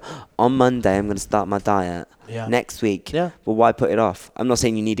 don't they? They go, on Monday I'm going to start my diet. Next week. Well, why put it off? I'm not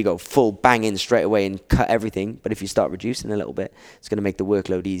saying you need to go full bang in straight away and cut everything, but if you start reducing a little bit, it's going to make the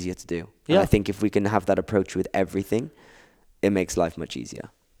workload easier to do. And I think if we can have that approach with everything, it makes life much easier.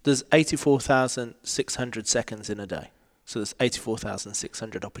 There's 84,600 seconds in a day. So there's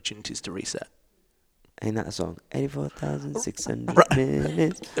 84,600 opportunities to reset. Ain't that a song? 84,600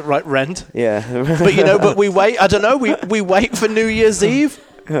 minutes. Right, Rent. Yeah. But we wait. I don't know. We wait for New Year's Eve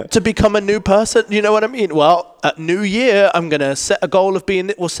to become a new person. You know what I mean? Well, at New Year, I'm going to set a goal of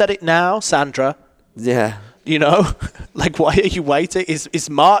being... We'll set it now, Sandra. Yeah. You know? Like, why are you waiting? It's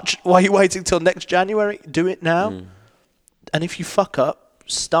March. Why are you waiting till next January? Do it now. And if you fuck up,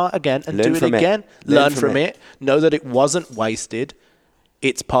 start again and Learn do it from it. again. Learn Learn from from it. it. Know that it wasn't wasted.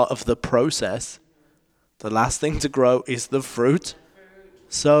 It's part of the process. The last thing to grow is the fruit.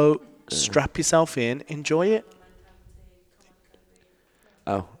 So strap yourself in, enjoy it.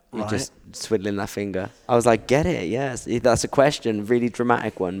 Oh, you're Right. just twiddling that finger. I was like, get it, yes. That's a question, really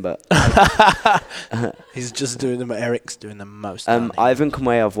dramatic one, but... He's just doing them. Eric's doing the most. aren't he? Ivan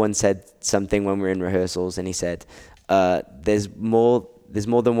Kamayev once said something when we were in rehearsals, and he said, there's more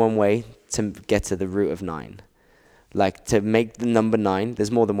than one way to get to the root of 9. Like, to make the number 9,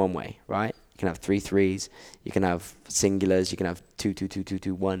 there's more than one way, right? You can have 3 3s, you can have singulars, you can have 2 2 2 2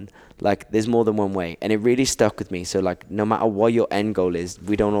 2 1. Like, there's more than one way. And it really stuck with me. So, like, no matter what your end goal is,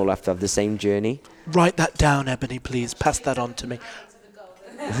 we don't all have to have the same journey. Write that down, Ebony, please. Pass that on to me.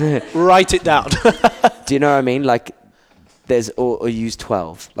 Write it down. Do you know what I mean? Like, or use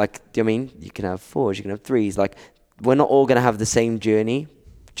 12. Like, do you know what I mean? You can have 4s, you can have 3s. Like, we're not all going to have the same journey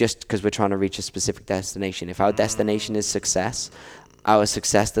just because we're trying to reach a specific destination. If our destination is success, our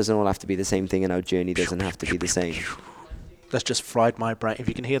success doesn't all have to be the same thing, and our journey doesn't have to be the same. That's just fried my brain. If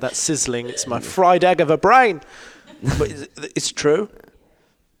you can hear that sizzling, it's my fried egg of a brain. But it's true.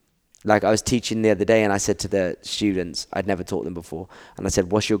 Like, I was teaching the other day, and I said to the students, I'd never taught them before, and I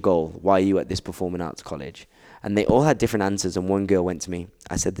said, what's your goal? Why are you at this performing arts college? And they all had different answers, and one girl went to me.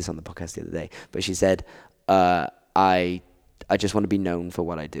 I said this on the podcast the other day, but she said, I just want to be known for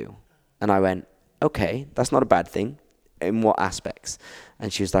what I do. And I went, okay, that's not a bad thing. In what aspects?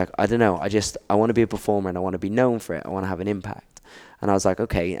 And she was like, I don't know. I want to be a performer, and I want to be known for it. I want to have an impact. And I was like,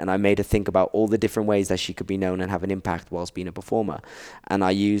 okay. And I made her think about all the different ways that she could be known and have an impact whilst being a performer. And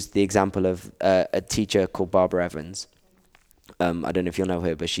I used the example of a teacher called Barbara Evans. I don't know if you'll know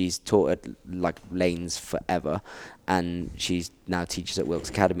her, but she's taught at like Lanes forever, and she's now teaches at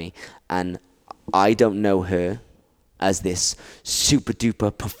Wilkes Academy. And I don't know her as this super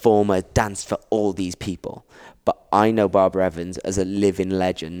duper performer, dance for all these people. But I know Barbara Evans as a living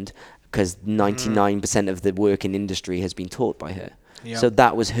legend because 99% of the work in industry has been taught by her. Yep. So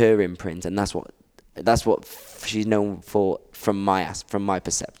that was her imprint, and that's what she's known for from my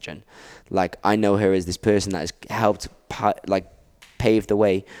perception. Like, I know her as this person that has helped pave the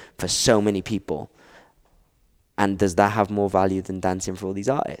way for so many people. And does that have more value than dancing for all these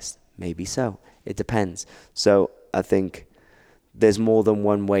artists? Maybe so. It depends. So I think there's more than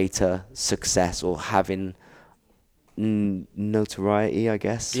one way to success or having notoriety, I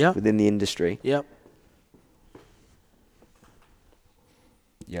guess, within the industry. Yep.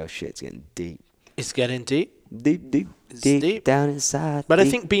 Yo, shit's getting deep. It's getting deep. Deep down inside. But I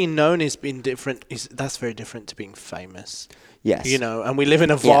deep. think being known is being different. That's very different to being famous. Yes. You know, and we live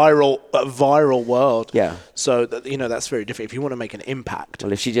in a viral world. Yeah. So that's very different. If you want to make an impact.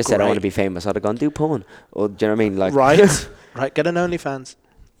 Well, if she just said I want to be famous, I'd have gone do porn. Or do you know what I mean? Like, right. Right. Get an OnlyFans.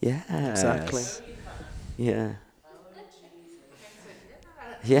 Yeah. Exactly. Yeah.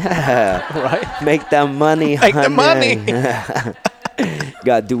 Yeah. Right. Make that money, Make the money.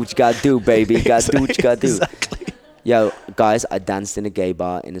 Gotta do what you gotta do, baby. Gotta do what you gotta do. Exactly. Yo, guys, I danced in a gay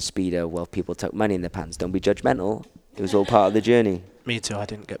bar in a Speedo while people took money in their pants. Don't be judgmental. It was all part of the journey. Me too. I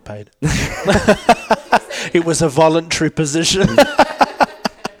didn't get paid. It was a voluntary position.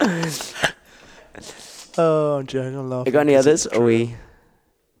 Oh, I'm joking. I'm laughing. You got any others? Or we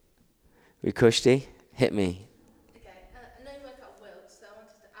cushy? Hit me. Okay, I know you work at Wilkes, so I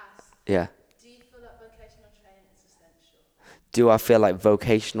wanted to ask, Yeah. do you feel that vocational training is essential? Do I feel like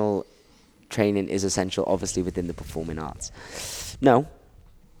vocational training is essential, obviously, within the performing arts? No.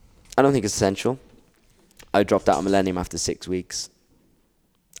 I don't think it's essential. I dropped out of Millennium after 6 weeks.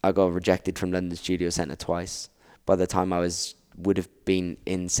 I got rejected from London Studio Centre twice. By the time I would have been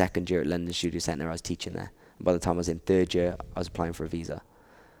in second year at London Studio Centre, I was teaching there. And by the time I was in third year, I was applying for a visa.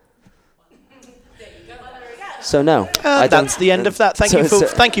 So no, that's the end of that.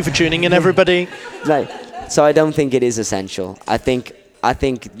 Thank you for tuning in, everybody. So I don't think it is essential. I think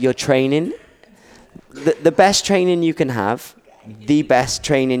your training, the best training you can have,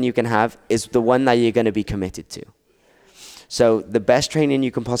 is the one that you're going to be committed to. So the best training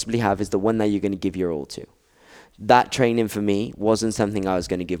you can possibly have is the one that you're going to give your all to. That training for me wasn't something I was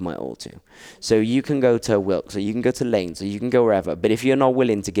going to give my all to. So you can go to Wilkes, or you can go to Lanes, or you can go wherever. But if you're not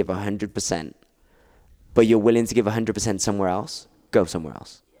willing to give 100%, but you're willing to give 100% somewhere else, go somewhere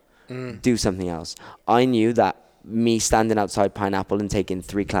else. Do something else. I knew that me standing outside Pineapple and taking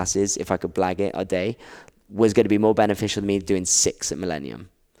 3 classes, if I could blag it a day, was going to be more beneficial than me doing 6 at Millennium.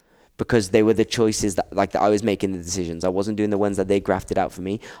 Because they were the choices that I was making the decisions. I wasn't doing the ones that they grafted out for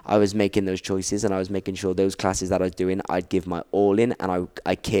me. I was making those choices, and I was making sure those classes that I was doing, I'd give my all in, and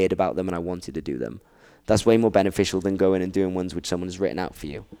I cared about them, and I wanted to do them. That's way more beneficial than going and doing ones which someone has written out for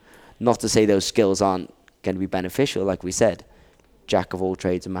you. Not to say those skills aren't going to be beneficial, like we said. Jack of all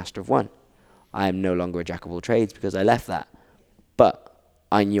trades and master of one. I am no longer a jack of all trades because I left that. But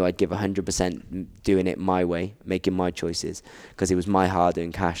I knew I'd give 100% doing it my way, making my choices, because it was my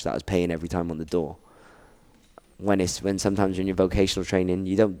hard-earned cash that I was paying every time on the door. When sometimes when you're vocational training,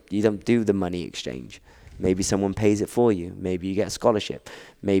 you don't do the money exchange. Maybe someone pays it for you. Maybe you get a scholarship.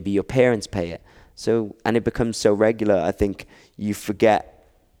 Maybe your parents pay it. So, and it becomes so regular, I think you forget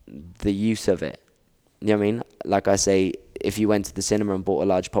the use of it. You know what I mean? Like I say, if you went to the cinema and bought a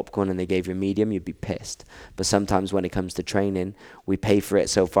large popcorn and they gave you a medium, you'd be pissed. But sometimes when it comes to training, we pay for it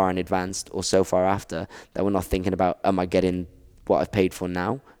so far in advance or so far after that we're not thinking about, am I getting what I've paid for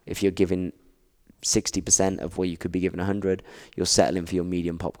now? If you're giving 60% of what you could be given 100, you're settling for your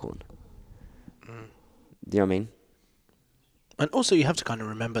medium popcorn. Do you know what I mean? And also you have to kind of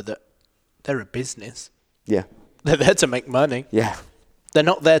remember that they're a business. Yeah. They're there to make money. Yeah. They're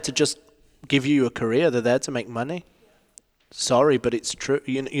not there to just give you a career. They're there to make money. Sorry, but it's true.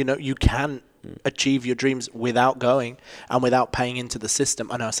 You know, you can achieve your dreams without going and without paying into the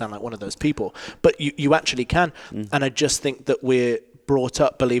system. I know I sound like one of those people, but you actually can. And I just think that we're brought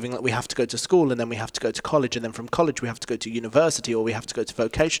up believing that we have to go to school and then we have to go to college and then from college we have to go to university or we have to go to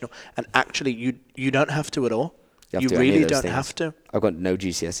vocational. And actually, you don't have to at all. You really don't have to. I've got no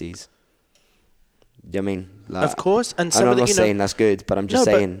GCSEs. Do you know what I mean? Like, of course. And I'm not saying that's good, but I'm just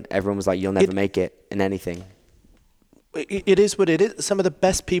saying everyone was like, you'll never make it in anything. It is what it is. Some of the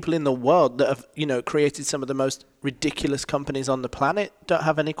best people in the world that have, created some of the most ridiculous companies on the planet don't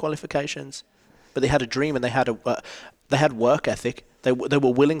have any qualifications, but they had a dream and they had work ethic. They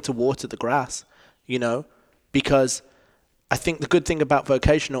were willing to water the grass, because I think the good thing about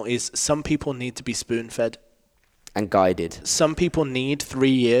vocational is some people need to be spoon-fed. And guided. Some people need 3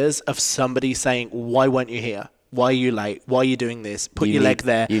 years of somebody saying, why weren't you here? Why are you late? Why are you doing this? Put your leg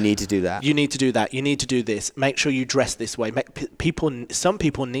there. You need to do that. You need to do that. You need to do this. Make sure you dress this way. Some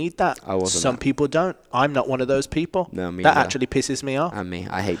people need that. Some people don't. I'm not one of those people. No, me that neither. actually pisses me off. And me.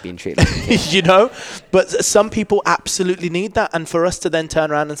 I hate being treated like a kid. But some people absolutely need that. And for us to then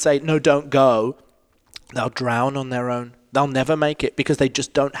turn around and say, no, don't go, they'll drown on their own. They'll never make it because they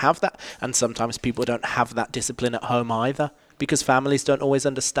just don't have that. And sometimes people don't have that discipline at home either because families don't always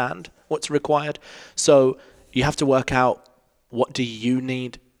understand what's required. So you have to work out, what do you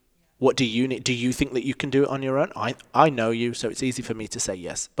need? What do you need? Do you think that you can do it on your own? I know you, so it's easy for me to say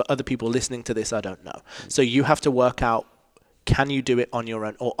yes. But other people listening to this, I don't know. So you have to work out, can you do it on your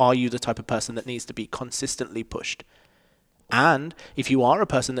own? Or are you the type of person that needs to be consistently pushed? And if you are a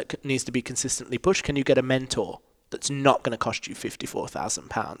person that needs to be consistently pushed, can you get a mentor that's not going to cost you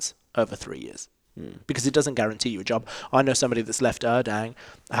 £54,000 over 3 years? Because it doesn't guarantee you a job. I know somebody that's left Erdang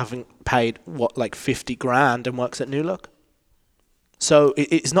having paid, like 50 grand and works at New Look. So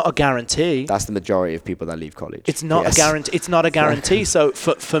it's not a guarantee. That's the majority of people that leave college. It's not a guarantee. It's not a guarantee. So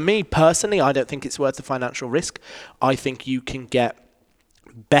for me personally, I don't think it's worth the financial risk. I think you can get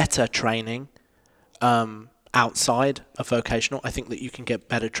better training outside of vocational. I think that you can get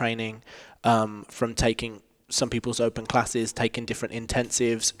better training from taking some people's open classes, taking different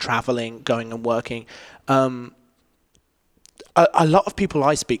intensives, traveling, going and working. A lot of people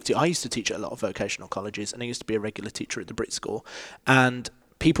I speak to, I used to teach at a lot of vocational colleges and I used to be a regular teacher at the Brit School, and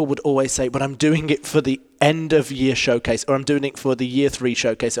people would always say, but I'm doing it for the end of year showcase, or I'm doing it for the year 3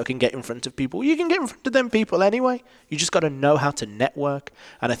 showcase so I can get in front of people. You can get in front of them people anyway. You just got to know how to network.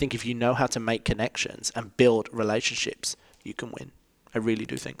 And I think if you know how to make connections and build relationships, you can win. I really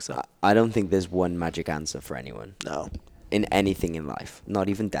do think so. I don't think there's one magic answer for anyone. No. In anything in life, not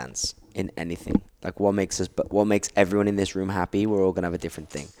even dance, in anything. Like what makes everyone in this room happy, we're all going to have a different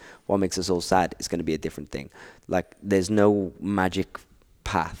thing. What makes us all sad is going to be a different thing. Like there's no magic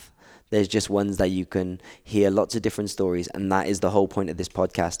path. There's just ones that you can hear lots of different stories, and that is the whole point of this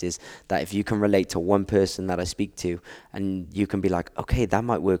podcast, is that if you can relate to one person that I speak to and you can be like, okay, that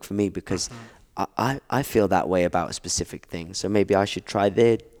might work for me because I feel that way about a specific thing, so maybe I should try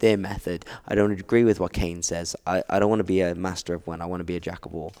their method. I don't agree with what Kane says. I don't want to be a master of one. I want to be a jack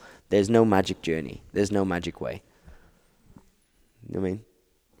of all. There's no magic journey. There's no magic way. You know what I mean?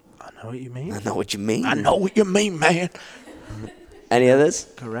 I know what you mean. I know what you mean. I know what you mean, man. Any others?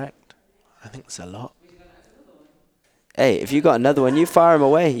 Correct. I think it's a lot. Hey, if you got another one, you fire them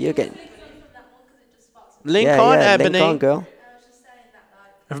away. You're getting... Link on, Ebony. Link on, girl.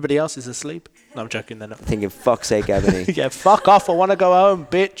 Everybody else is asleep. No, I'm joking, they're not. Thinking, fuck's sake, Ebony. Yeah, fuck off. I want to go home,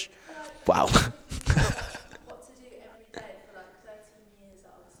 bitch. Wow. What to do every day for like 13 years,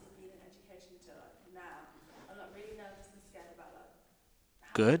 obviously being in education to like now. I'm like really nervous and scared about like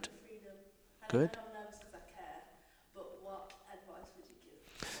Good. freedom. And Good. I'm nervous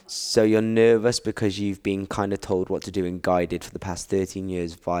So you're nervous because you've been kind of told what to do and guided for the past 13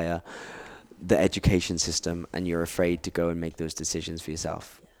 years via the education system, and you're afraid to go and make those decisions for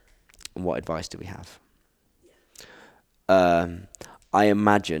yourself. And what advice do we have? I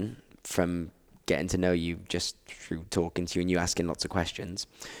imagine from getting to know you just through talking to you and you asking lots of questions,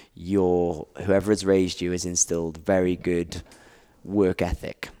 whoever has raised you has instilled very good work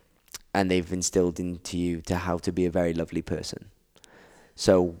ethic, and they've instilled into you to how to be a very lovely person.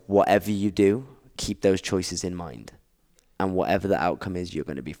 So whatever you do, keep those choices in mind, and whatever the outcome is, you're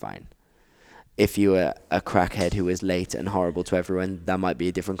going to be fine. If you were a crackhead who is late and horrible to everyone, that might be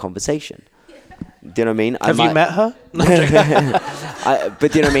a different conversation. Do you know what I mean? Have you met her?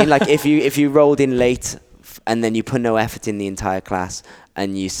 But do you know what I mean? Like if you rolled in late and then you put no effort in the entire class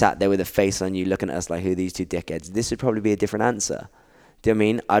and you sat there with a face on you looking at us like, who are these two dickheads? This would probably be a different answer. Do you know what I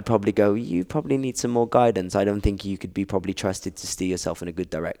mean? I'd probably go, you probably need some more guidance. I don't think you could be probably trusted to steer yourself in a good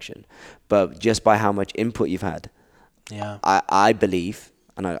direction. But just by how much input you've had, Yeah. I believe,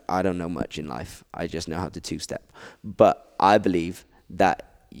 and I don't know much in life, I just know how to two-step, but I believe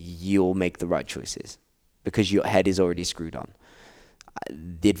that you'll make the right choices because your head is already screwed on.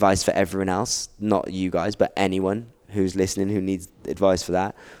 The advice for everyone else, not you guys, but anyone who's listening who needs advice for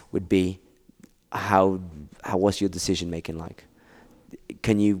that, would be what's your decision making like?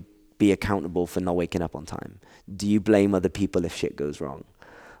 Can you be accountable for not waking up on time? Do you blame other people if shit goes wrong?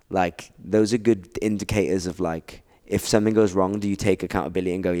 Like, those are good indicators of like, if something goes wrong, do you take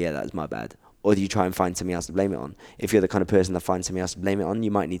accountability and go, yeah, that's my bad? Or do you try and find something else to blame it on? If you're the kind of person that finds something else to blame it on,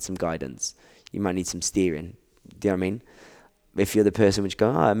 you might need some guidance. You might need some steering. Do you know what I mean? If you're the person which go,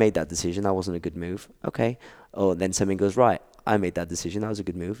 I made that decision, that wasn't a good move. Okay. Or then something goes, right, I made that decision, that was a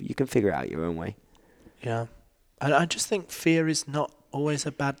good move. You can figure it out your own way. Yeah. And I just think fear is not always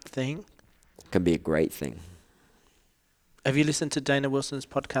a bad thing. It can be a great thing. Have you listened to Dana Wilson's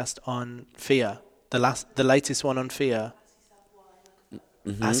podcast on fear? The latest one on fear?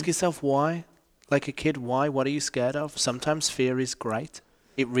 Mm-hmm. Ask yourself why. Like a kid, why? What are you scared of? Sometimes fear is great.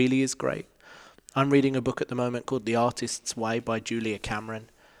 It really is great. I'm reading a book at the moment called The Artist's Way by Julia Cameron.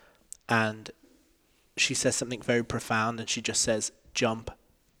 And she says something very profound, and she just says, jump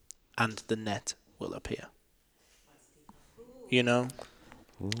and the net will appear. You know?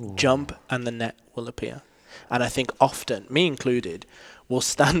 Ooh. Jump and the net will appear. And I think often, me included, we'll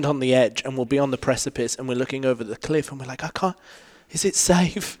stand on the edge and we'll be on the precipice and we're looking over the cliff and we're like, I can't. Is it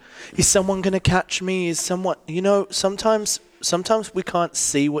safe? Is someone going to catch me? Is someone, you know, sometimes we can't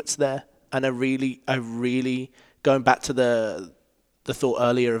see what's there. And I really, going back to the thought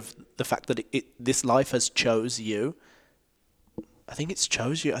earlier of the fact that this life has chose you. I think it's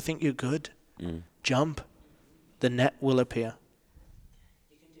chose you. I think you're good. Jump. The net will appear.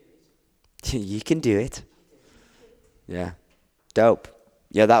 You can do it. Yeah. Dope.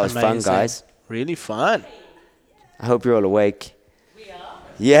 Yeah, that was Amazing. fun, guys. Really fun. I hope you're all awake. We are.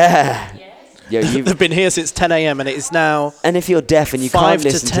 Yeah. Yes. Yeah, They've been here since 10 a.m. and it is now and if you're deaf and you 5 can't to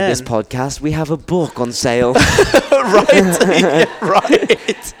listen to 10. this podcast, we have a book on sale. right. Yeah,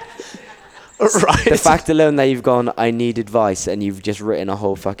 right. Right. The fact alone that you've gone, I need advice, and you've just written a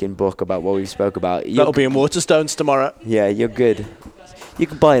whole fucking book about what we spoke about. That'll be in Waterstones tomorrow. Yeah, you're good. You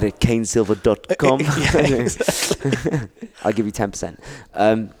can buy it at canesilver.com. Yeah, exactly. I'll give you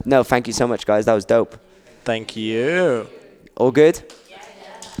 10%. No, thank you so much, guys. That was dope. Thank you. All good?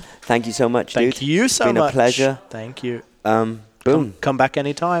 Thank you so much, dude. Thank you so much. It's been a pleasure. Thank you. Boom. Come back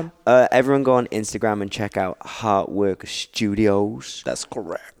anytime. Everyone go on Instagram and check out Heartwork Studios. That's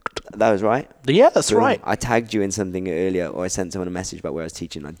correct. That was right? Yeah, that's Boom. right. I tagged you in something earlier, or I sent someone a message about where I was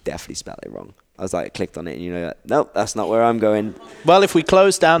teaching. I definitely spelled it wrong. I was like, I clicked on it, and you know, like, nope, that's not where I'm going. Well, if we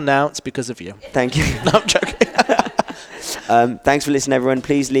close down now, it's because of you. Thank you. No, I'm joking. Thanks for listening, everyone.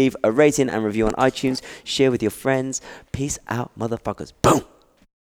 Please leave a rating and review on iTunes. Share with your friends. Peace out, motherfuckers. Boom.